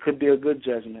 Right. It could be a good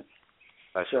judgment.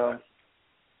 That's so right.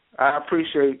 I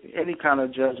appreciate any kind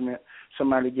of judgment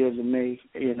somebody gives to me,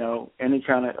 any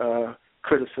kind of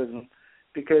criticism,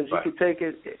 because you can take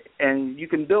it and you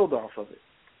can build off of it.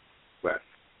 Right.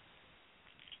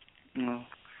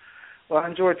 Well, I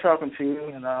enjoyed talking to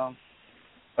you, and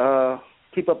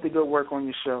Keep up the good work on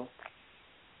your show.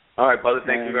 All right, brother.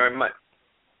 Thank you very much.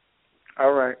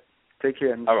 All right. Take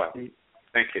care. Mr. All right. Steed.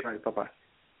 Thank you. All right. Bye-bye.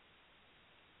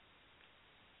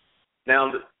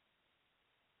 Now,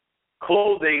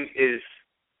 clothing is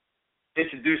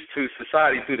introduced to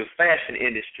society through the fashion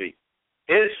industry.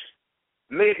 It's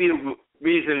maybe a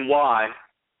reason why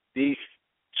these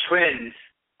trends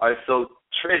are so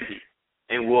trendy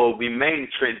and will remain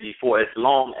trendy for as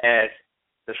long as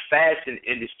the fashion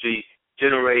industry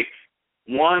generates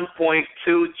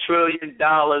 $1.2 trillion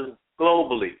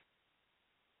globally,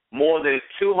 more than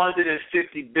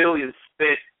 $250 billion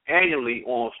spent annually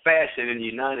on fashion in the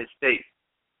United States.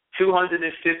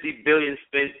 $250 billion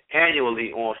spent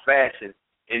annually on fashion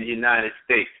in the United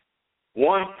States.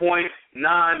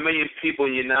 1.9 million people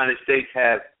in the United States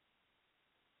have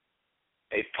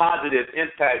a positive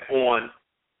impact on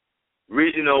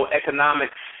regional economies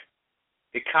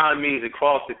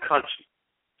across the country.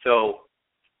 So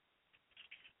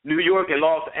New York and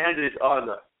Los Angeles are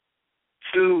the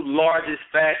two largest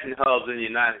fashion hubs in the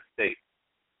United States,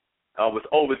 with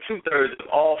over 2/3 of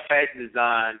all fashion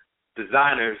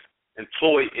designers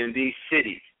employed in these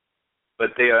cities.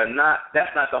 But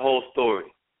that's not the whole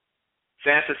story.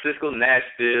 San Francisco,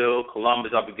 Nashville,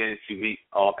 Columbus are beginning to reap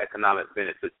economic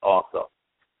benefits also.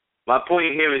 My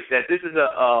point here is that this is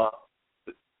a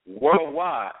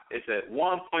worldwide, it's a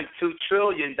 $1.2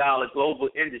 trillion global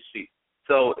industry.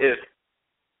 So if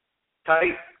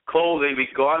tight clothing,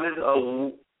 regardless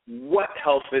of what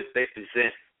outfits they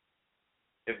present,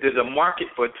 if there's a market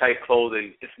for tight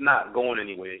clothing, it's not going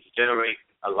anywhere. It's generating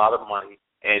a lot of money,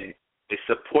 and it's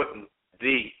supporting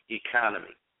the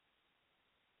economy.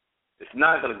 It's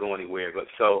not going to go anywhere. But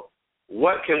so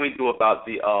what can we do about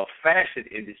the fashion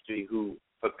industry who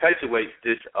perpetuates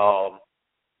this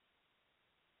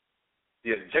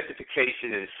the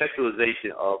objectification and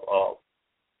sexualization of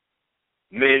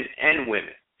men and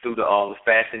women through the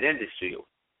fashion industry?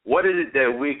 What is it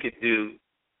that we could do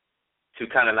to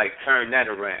kind of like turn that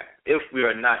around if we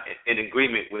are not in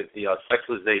agreement with the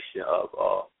sexualization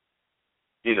of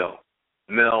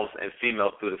males and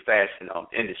females through the fashion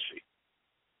industry?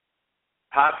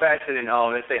 High fashion and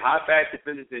let's say high fashion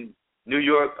business in New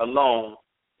York alone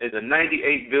is a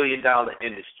 $98 billion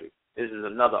industry. This is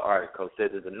another article that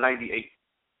says it's a $98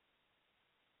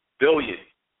 billion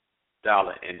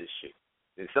industry.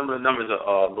 And some of the numbers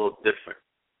are a little different.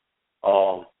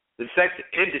 The sex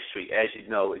industry, as you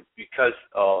know, is because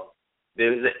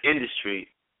there is an industry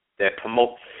that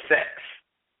promotes sex.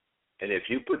 And if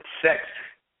you put sex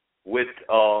with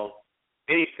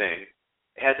anything,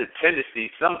 it has a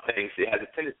tendency, some things, it has a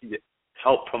tendency to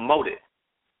help promote it.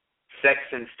 Sex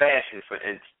and fashion, for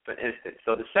instance.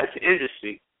 So the sex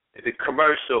industry, the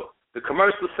commercial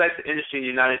sex industry in the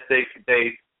United States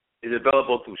today is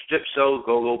available through strip shows,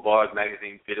 go-go bars,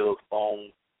 magazines, videos,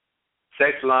 phones,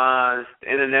 sex lines, the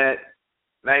internet,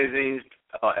 magazines,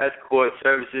 escort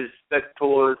services, sex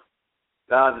tours,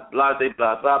 blah, blah,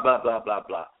 blah, blah, blah, blah, blah,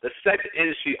 blah. The sex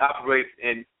industry operates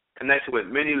in connection with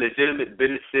many legitimate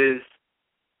businesses.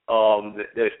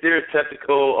 The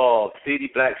stereotypical seedy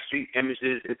black street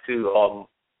images into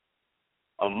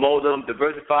a modern,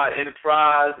 diversified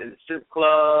enterprise and strip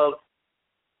clubs.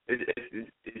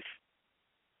 It's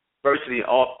virtually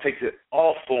takes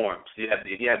all forms. You have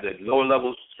the lower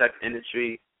level sex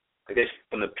industry, I guess,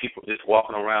 from the people just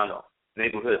walking around a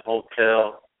neighborhood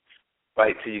hotel,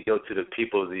 right till you go to the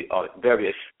people, the very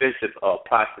expensive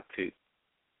prostitutes.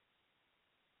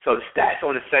 So the stats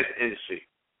on the sex industry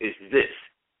is this.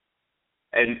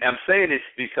 And I'm saying this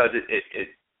because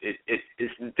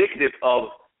it's indicative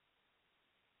of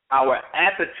our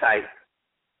appetite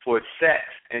for sex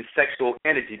and sexual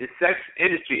energy. The sex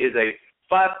industry is a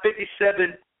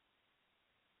 $57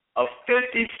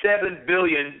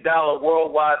 billion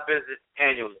worldwide business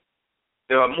annually.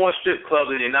 There are more strip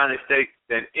clubs in the United States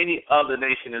than any other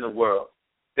nation in the world.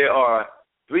 There are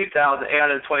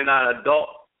 3,829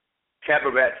 adult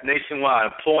cabarets nationwide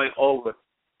employing over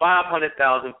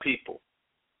 500,000 people.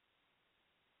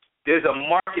 There's a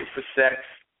market for sex.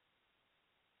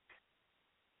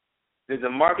 There's a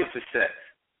market for sex.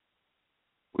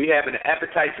 We have an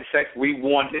appetite for sex. We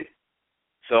want it.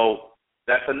 So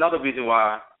that's another reason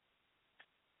why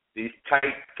these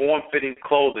tight, form-fitting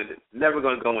clothing is never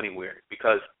going to go anywhere,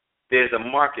 because there's a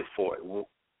market for it.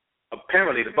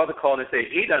 Apparently, the brother called and said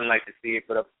he doesn't like to see it,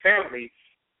 but apparently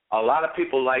a lot of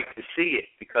people like to see it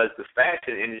because the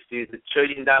fashion industry is a $1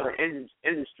 trillion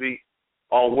industry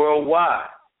worldwide.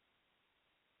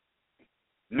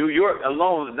 New York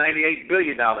alone is a $98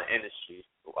 billion industry,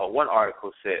 one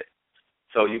article said.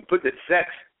 So you put the sex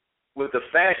with the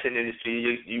fashion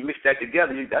industry, you mix that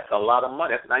together, that's a lot of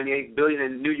money. That's $98 billion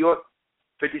in New York,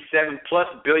 57+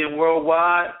 billion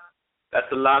worldwide.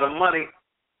 That's a lot of money.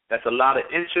 That's a lot of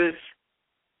interest.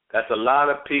 That's a lot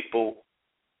of people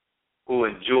who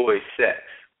enjoy sex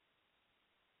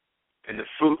and the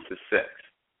fruits of sex.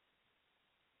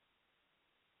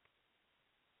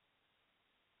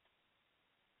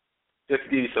 Just to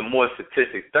give you some more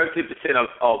statistics, 13%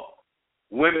 of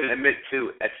women admit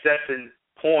to accessing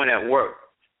porn at work.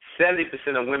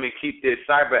 70% of women keep their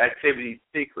cyber activities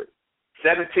secret.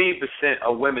 17%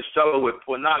 of women struggle with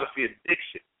pornography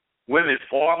addiction. Women,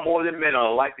 far more than men,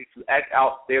 are likely to act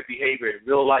out their behavior in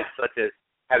real life, such as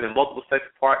having multiple sex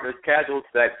partners, casual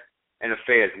sex, and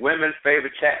affairs. Women's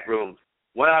favorite chat rooms.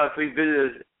 1 out of 3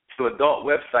 visitors to adult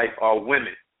websites are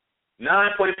women.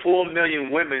 9.4 million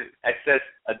women access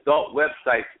adult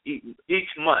websites each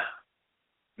month.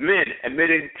 Men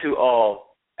admitting to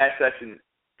accessing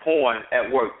porn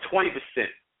at work, 20%.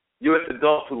 U.S.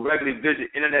 adults who regularly visit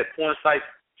internet porn sites,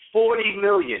 40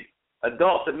 million.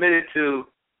 Adults admitted to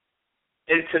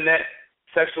internet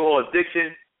sexual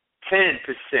addiction, 10%.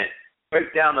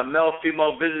 Break down the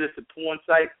male-female visitors to porn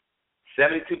sites,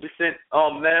 72%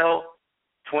 male,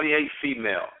 28%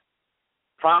 female.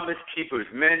 Promise keepers,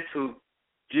 men who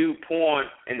view porn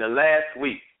in the last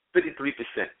week, 53%.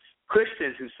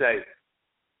 Christians who say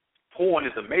porn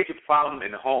is a major problem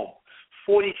in the home,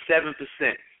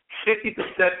 47%.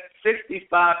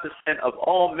 65% of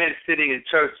all men sitting in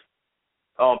church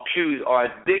pews are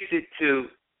addicted to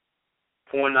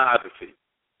pornography.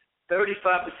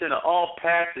 35% of all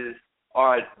pastors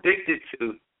are addicted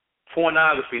to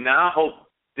pornography. Now, I hope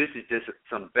this is just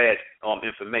some bad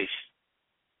information.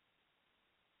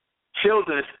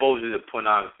 Children exposure to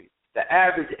pornography. The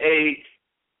average age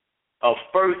of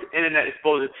first internet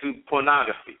exposure to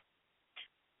pornography,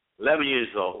 11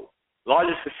 years old.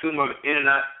 Largest consumer of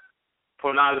internet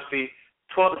pornography,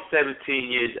 12 to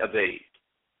 17 years of age.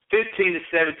 15 to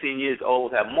 17 years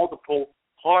old have multiple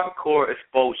hardcore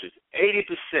exposures.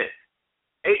 80%.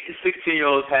 8 to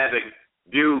 16-year-olds having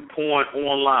viewed porn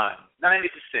online.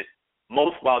 90%.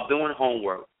 Most while doing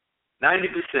homework.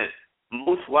 90%.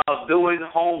 Most while doing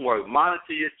homework.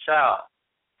 Monitor your child.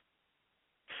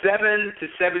 7 to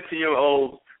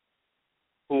 17-year-olds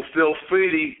who would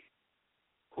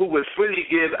freely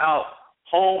give out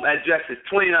home addresses,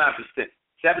 29%.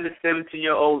 7 to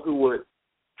 17-year-olds who would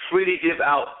freely give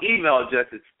out email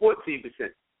addresses,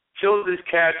 14%. Children's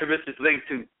characteristics linked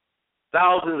to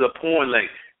thousands of porn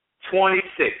links,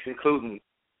 26, including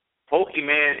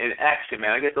Pokemon and Action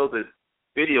Man. I guess those are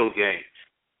video games.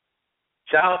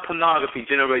 Child pornography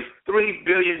generates $3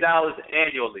 billion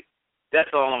annually.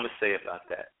 That's all I'm going to say about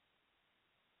that.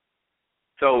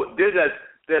 So there's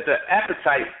an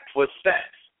appetite for sex.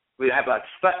 We have a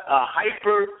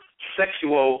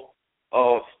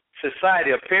hypersexual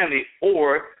society, apparently,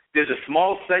 or there's a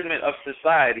small segment of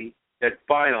society that's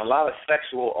buying a lot of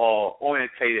sexual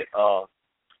orientated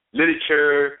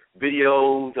literature,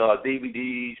 videos,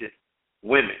 DVDs, and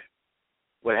women,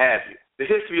 what have you. The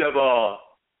history of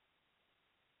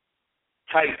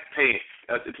tight pants.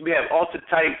 We have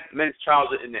ultra-tight men's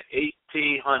trousers in the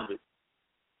 1800s.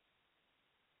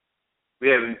 We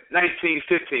have in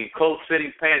 1915,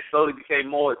 close-fitting pants slowly became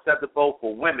more acceptable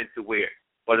for women to wear,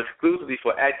 but exclusively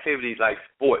for activities like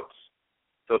sports.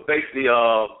 So basically,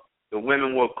 the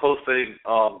women wore close-fitting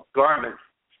garments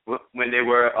when they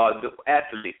were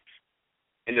athletes.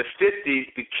 In the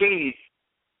 50s, bikinis,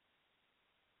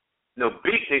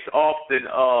 beatniks often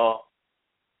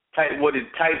tight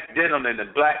denim and the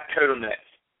black turtlenecks.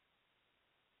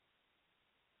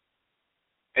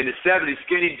 In the 70s,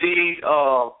 skinny jeans,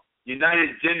 united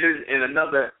genders in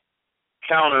another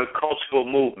counter-cultural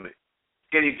movement.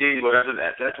 Skinny jeans, whatever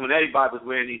that. That's when everybody was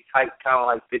wearing these tight, kind of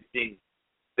like fit jeans.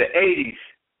 The 80s,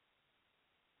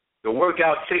 the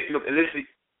workout chick look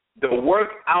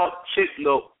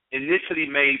initially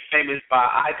made famous by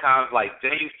icons like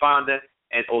Jane Fonda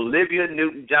and Olivia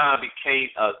Newton-John became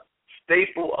a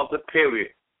staple of the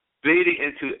period, bleeding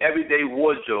into everyday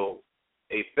wardrobe.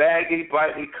 A baggy,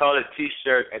 brightly colored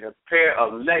T-shirt and a pair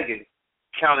of leggings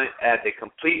counted as a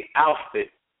complete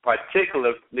outfit,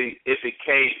 particularly if it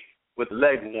came with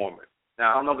leg warmers.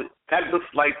 Now, I don't know, but that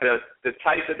looks like the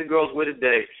types that the girls wear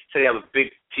today. Say they have a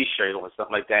big T-shirt on or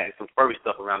something like that and some furry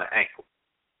stuff around the ankle.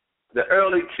 The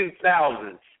early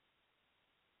 2000s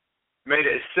made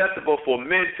it acceptable for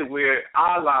men to wear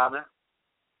eyeliner,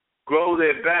 grow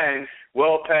their bangs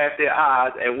well past their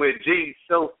eyes, and wear jeans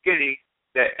so skinny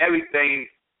that everything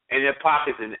in their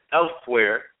pockets and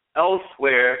elsewhere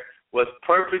was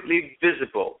perfectly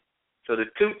visible. So the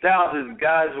 2000s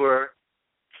guys were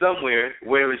somewhere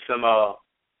wearing some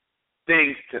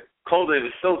things to clothing that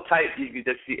was so tight you could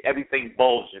just see everything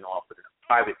bulging off of the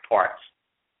private parts.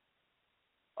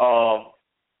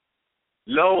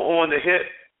 Low on the hip,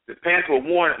 the pants were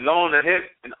worn low on the hip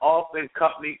and often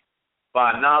accompanied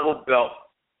by a novel belt,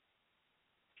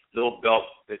 little belt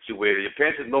that you wear. Your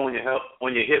pants is low on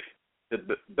your hip, the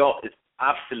belt is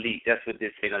obsolete. That's what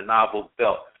they say, a novel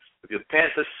belt. If your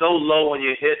pants are so low on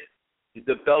your hip,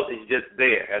 the belt is just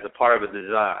there as a part of a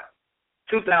design.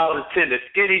 2010, the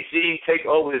skinny jean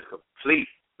takeover is complete,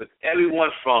 with everyone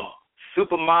from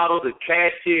supermodel to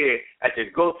cashier at your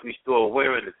grocery store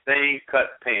wearing the same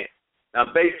cut pants. Now,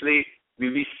 basically,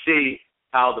 we see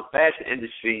how the fashion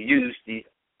industry used these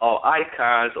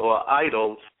icons or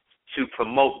idols to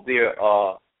promote their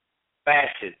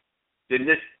fashion. In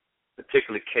this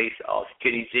particular case,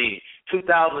 skinny jeans.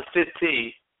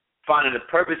 2015, finding the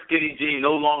perfect skinny jean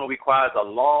no longer requires a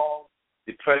long,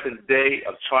 depressing day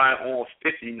of trying on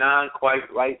 59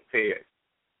 quite right pairs.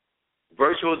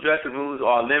 Virtual dressing rooms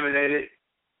are eliminated.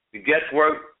 The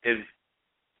guesswork is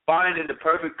finding the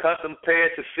perfect custom pair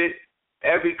to fit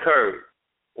every curve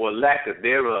or lack of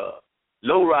thereof.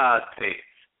 Low-rise pants.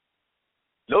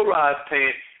 Low-rise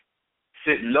pants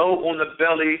sit low on the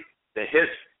belly, the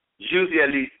hips, usually at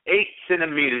least 8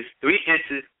 centimeters, 3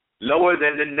 inches lower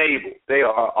than the navel. They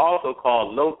are also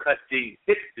called low-cut jeans,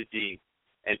 hipster jeans,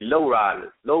 and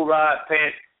low-riders. Low-rise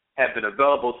pants have been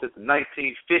available since the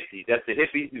 1950s. That's the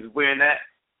hippies who was wearing that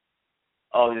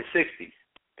in the 60s.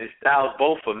 And styles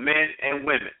both for men and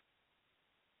women.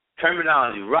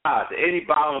 Terminology, rise, any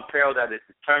bottom apparel that is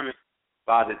determined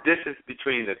by the distance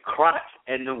between the crotch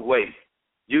and the waist,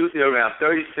 usually around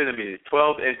 30 centimeters,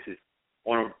 12 inches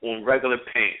on regular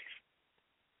pants.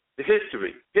 The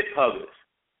history, hip huggers.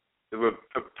 The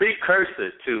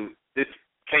precursor to this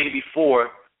came before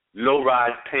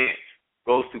low-rise pants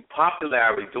rose to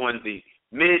popularity during the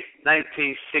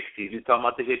mid-1960s. You're talking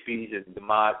about the hippies and the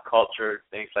mod culture,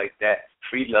 things like that,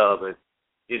 free love and,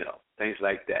 things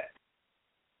like that.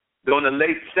 During the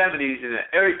late 70s and the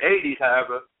early 80s,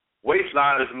 however,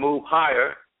 waistliners moved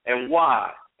higher and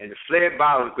wide, and the flared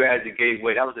bottoms gradually gave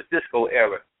way. That was the disco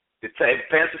era. The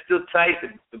pants were still tight,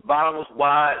 the bottom was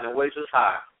wide, and the waist was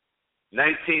high.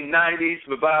 1990s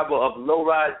revival of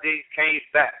low-rise jeans came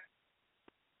back.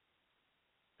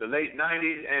 The late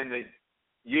 90s and the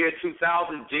year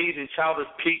 2000, jeans and trousers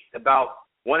peaked about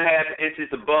 1.5 inches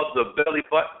above the belly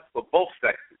button for both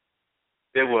sexes.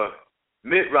 There were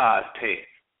mid-rise pants.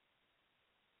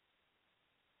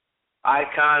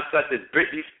 Icons such as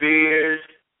Britney Spears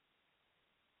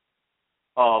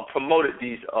promoted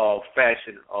these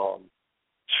fashion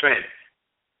trends.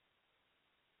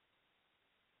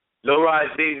 Low-rise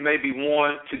jeans may be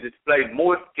worn to display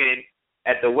more skin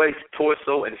at the waist,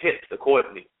 torso, and hips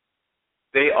accordingly.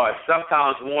 They are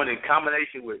sometimes worn in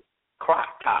combination with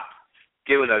crop tops,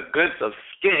 giving a glimpse of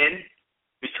skin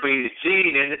between the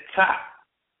jean and the top,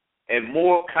 and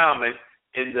more common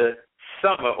in the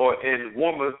summer or in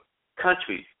warmer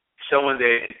countries, showing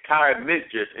their entire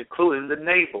midriff, including the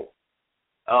navel.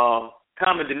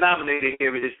 Common denominator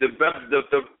here is the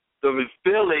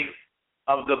revealing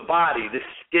of the body, the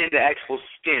skin, the actual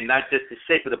skin, not just the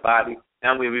shape of the body.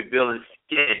 Now we're revealing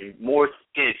skin, more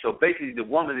skin. So basically the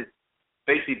woman is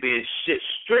basically being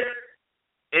stripped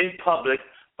in public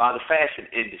by the fashion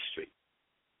industry.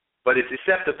 But it's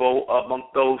acceptable among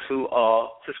those who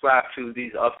subscribe to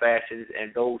these fashions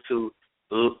and those who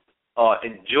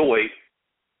enjoy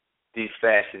these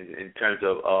fashions in terms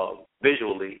of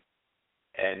visually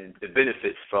and the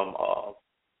benefits from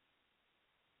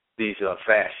these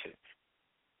fashions.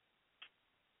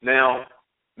 Now,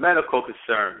 medical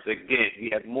concerns. Again, we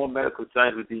have more medical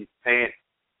concerns with these pants.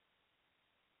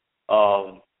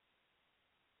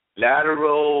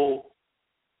 Lateral,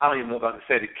 I don't even know if I can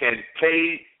say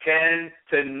it,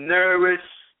 cantinerous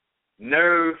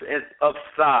nerve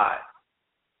upside.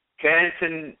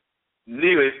 Cantinerous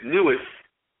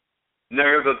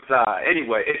nerve upside.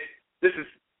 Anyway, this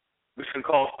can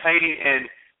cause pain and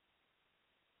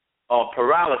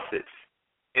paralysis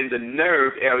in the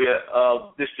nerve area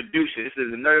of distribution. This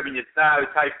is a nerve in your thigh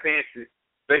type pants that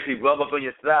basically rub up on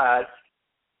your thighs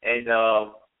and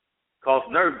cause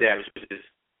nerve damage, which is,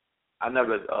 I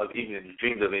never even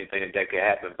dreamed of anything that could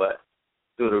happen, but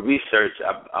through the research,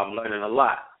 I'm learning a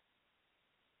lot.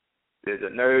 There's a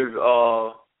nerve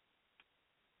on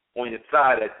your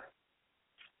thigh that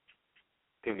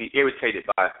can be irritated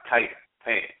by tight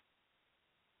pants.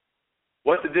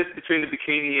 What's the difference between the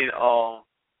bikini and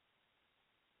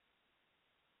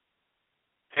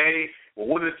panties? Well,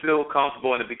 women feel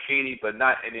comfortable in a bikini, but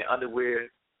not in their underwear.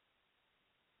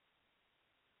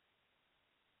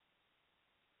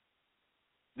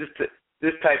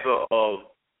 this type of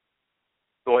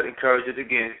thought encourages,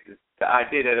 again, the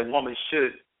idea that a woman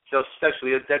should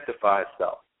sexually objectify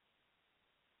herself.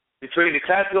 Between the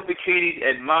classical bikinis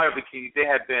and modern bikinis,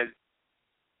 there have been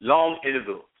long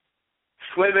intervals.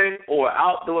 Swimming or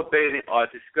outdoor bathing are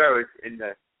discouraged in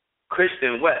the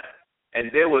Christian West,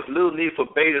 and there was little need for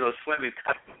bathing or swimming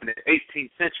in the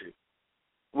 18th century.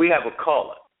 We have a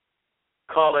caller.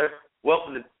 Caller,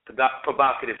 welcome to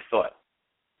Provocative Thought.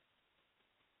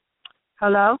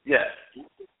 Hello? Yes.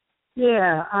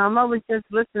 Yeah, I was just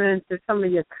listening to some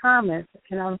of your comments,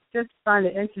 and I was just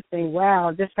finding it interesting,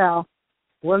 wow, just how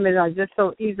women are just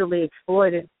so easily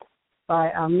exploited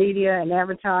by media and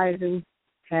advertising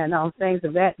and things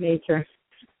of that nature.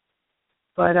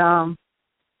 But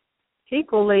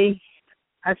equally,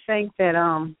 I think that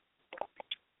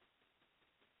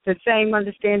the same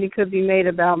understanding could be made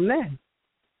about men.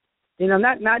 You know,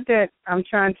 not that I'm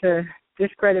trying to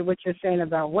discredit what you're saying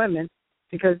about women,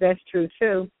 because that's true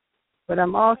too, but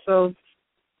I'm also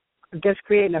just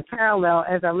creating a parallel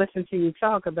as I listen to you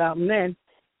talk about men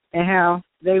and how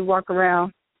they walk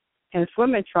around in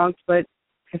swimming trunks, but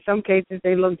in some cases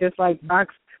they look just like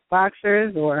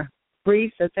boxers or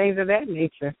briefs or things of that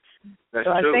nature. That's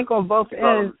so true. I think on both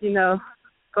ends, you know,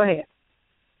 go ahead.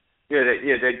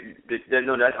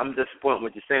 I'm disappointed with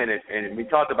what you're saying, and we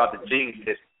talked about the genes,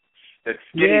 that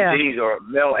skinny genes are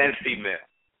male and female.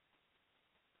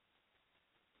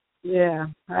 Yeah,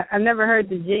 I never heard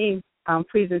the gene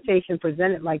presentation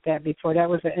presented like that before. That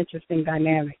was an interesting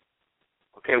dynamic.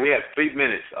 Okay, we have 3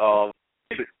 minutes. I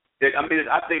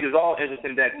think it's all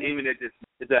interesting that even if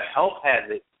it's a health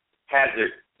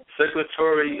hazard,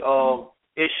 circulatory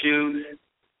issues,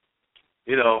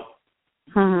 you know,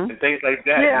 and things like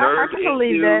that. Yeah, nerve I can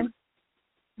believe that.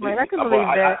 Right, I can believe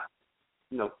that.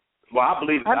 I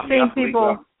believe. I've seen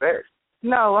people.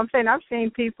 No, I'm saying I've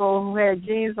seen people who had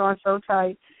jeans on so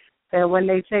tight that when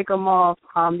they take them off,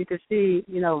 you can see,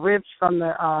 you know, rips from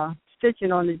the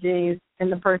stitching on the jeans in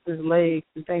the person's legs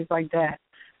and things like that.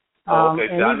 Okay,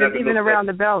 and even around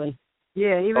the belly.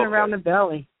 Yeah, even around the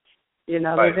belly. You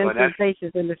know, there's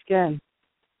indentations in the skin.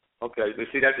 Okay, but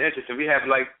see, that's interesting. We have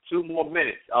like 2 more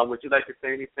minutes. Would you like to say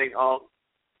anything,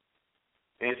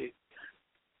 Angie?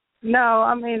 No,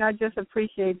 I mean, I just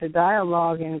appreciate the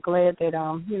dialogue and glad that,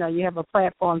 you know, you have a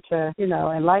platform to, you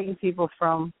know, enlighten people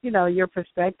from, you know, your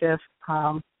perspective,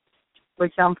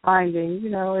 which I'm finding, you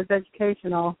know, is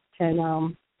educational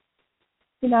and,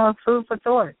 you know, food for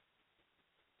thought.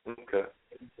 Okay.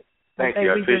 Thank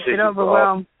you. I we appreciate just get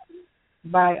overwhelmed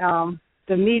by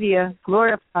the media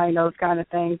glorifying those kind of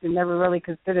things and never really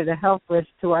consider the health risk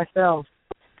to ourselves.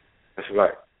 That's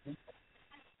right.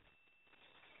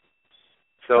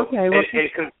 So,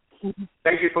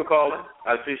 thank you for calling.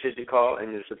 I appreciate your call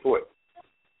and your support.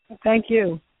 Thank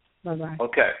you. Bye-bye.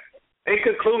 Okay. In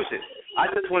conclusion, I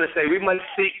just want to say we must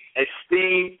seek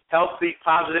esteem, healthy,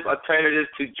 positive alternatives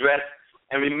to dress.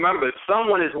 And remember,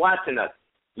 someone is watching us,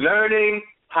 learning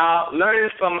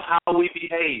from how we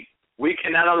behave. We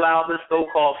cannot allow the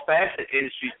so-called fashion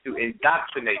industry to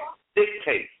indoctrinate,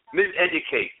 dictate,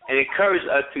 miseducate, and encourage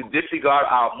us to disregard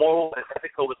our moral and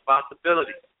ethical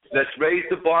responsibilities. Let's raise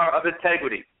the bar of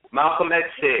integrity. Malcolm X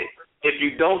said, if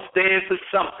you don't stand for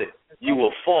something, you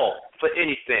will fall for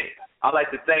anything. I'd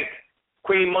like to thank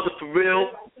Queen Mother for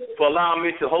real for allowing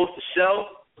me to host the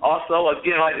show. Also,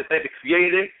 again, I'd like to thank the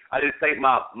creator. I'd like to thank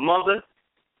my mother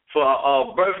for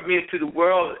birthing me into the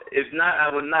world. If not, I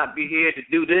would not be here to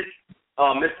do this.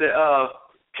 Mr.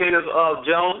 Kenneth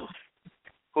Jones,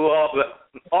 who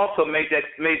also made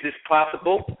this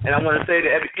possible. And I want to say to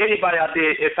anybody out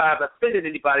there, if I've offended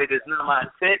anybody, that's not my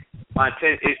intent. My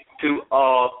intent is to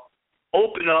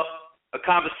open up a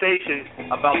conversation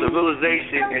about the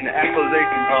realization and the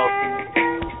actualization of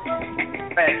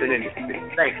fashion industry.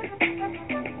 Thank you.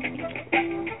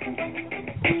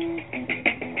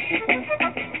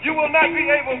 You will not be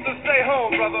able to stay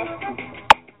home, brother.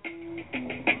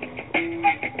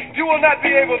 You will not be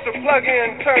able to plug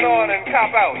in, turn on, and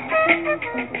cop out.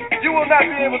 You will not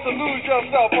be able to lose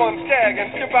yourself on Skag and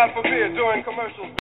skip out for beer during commercials.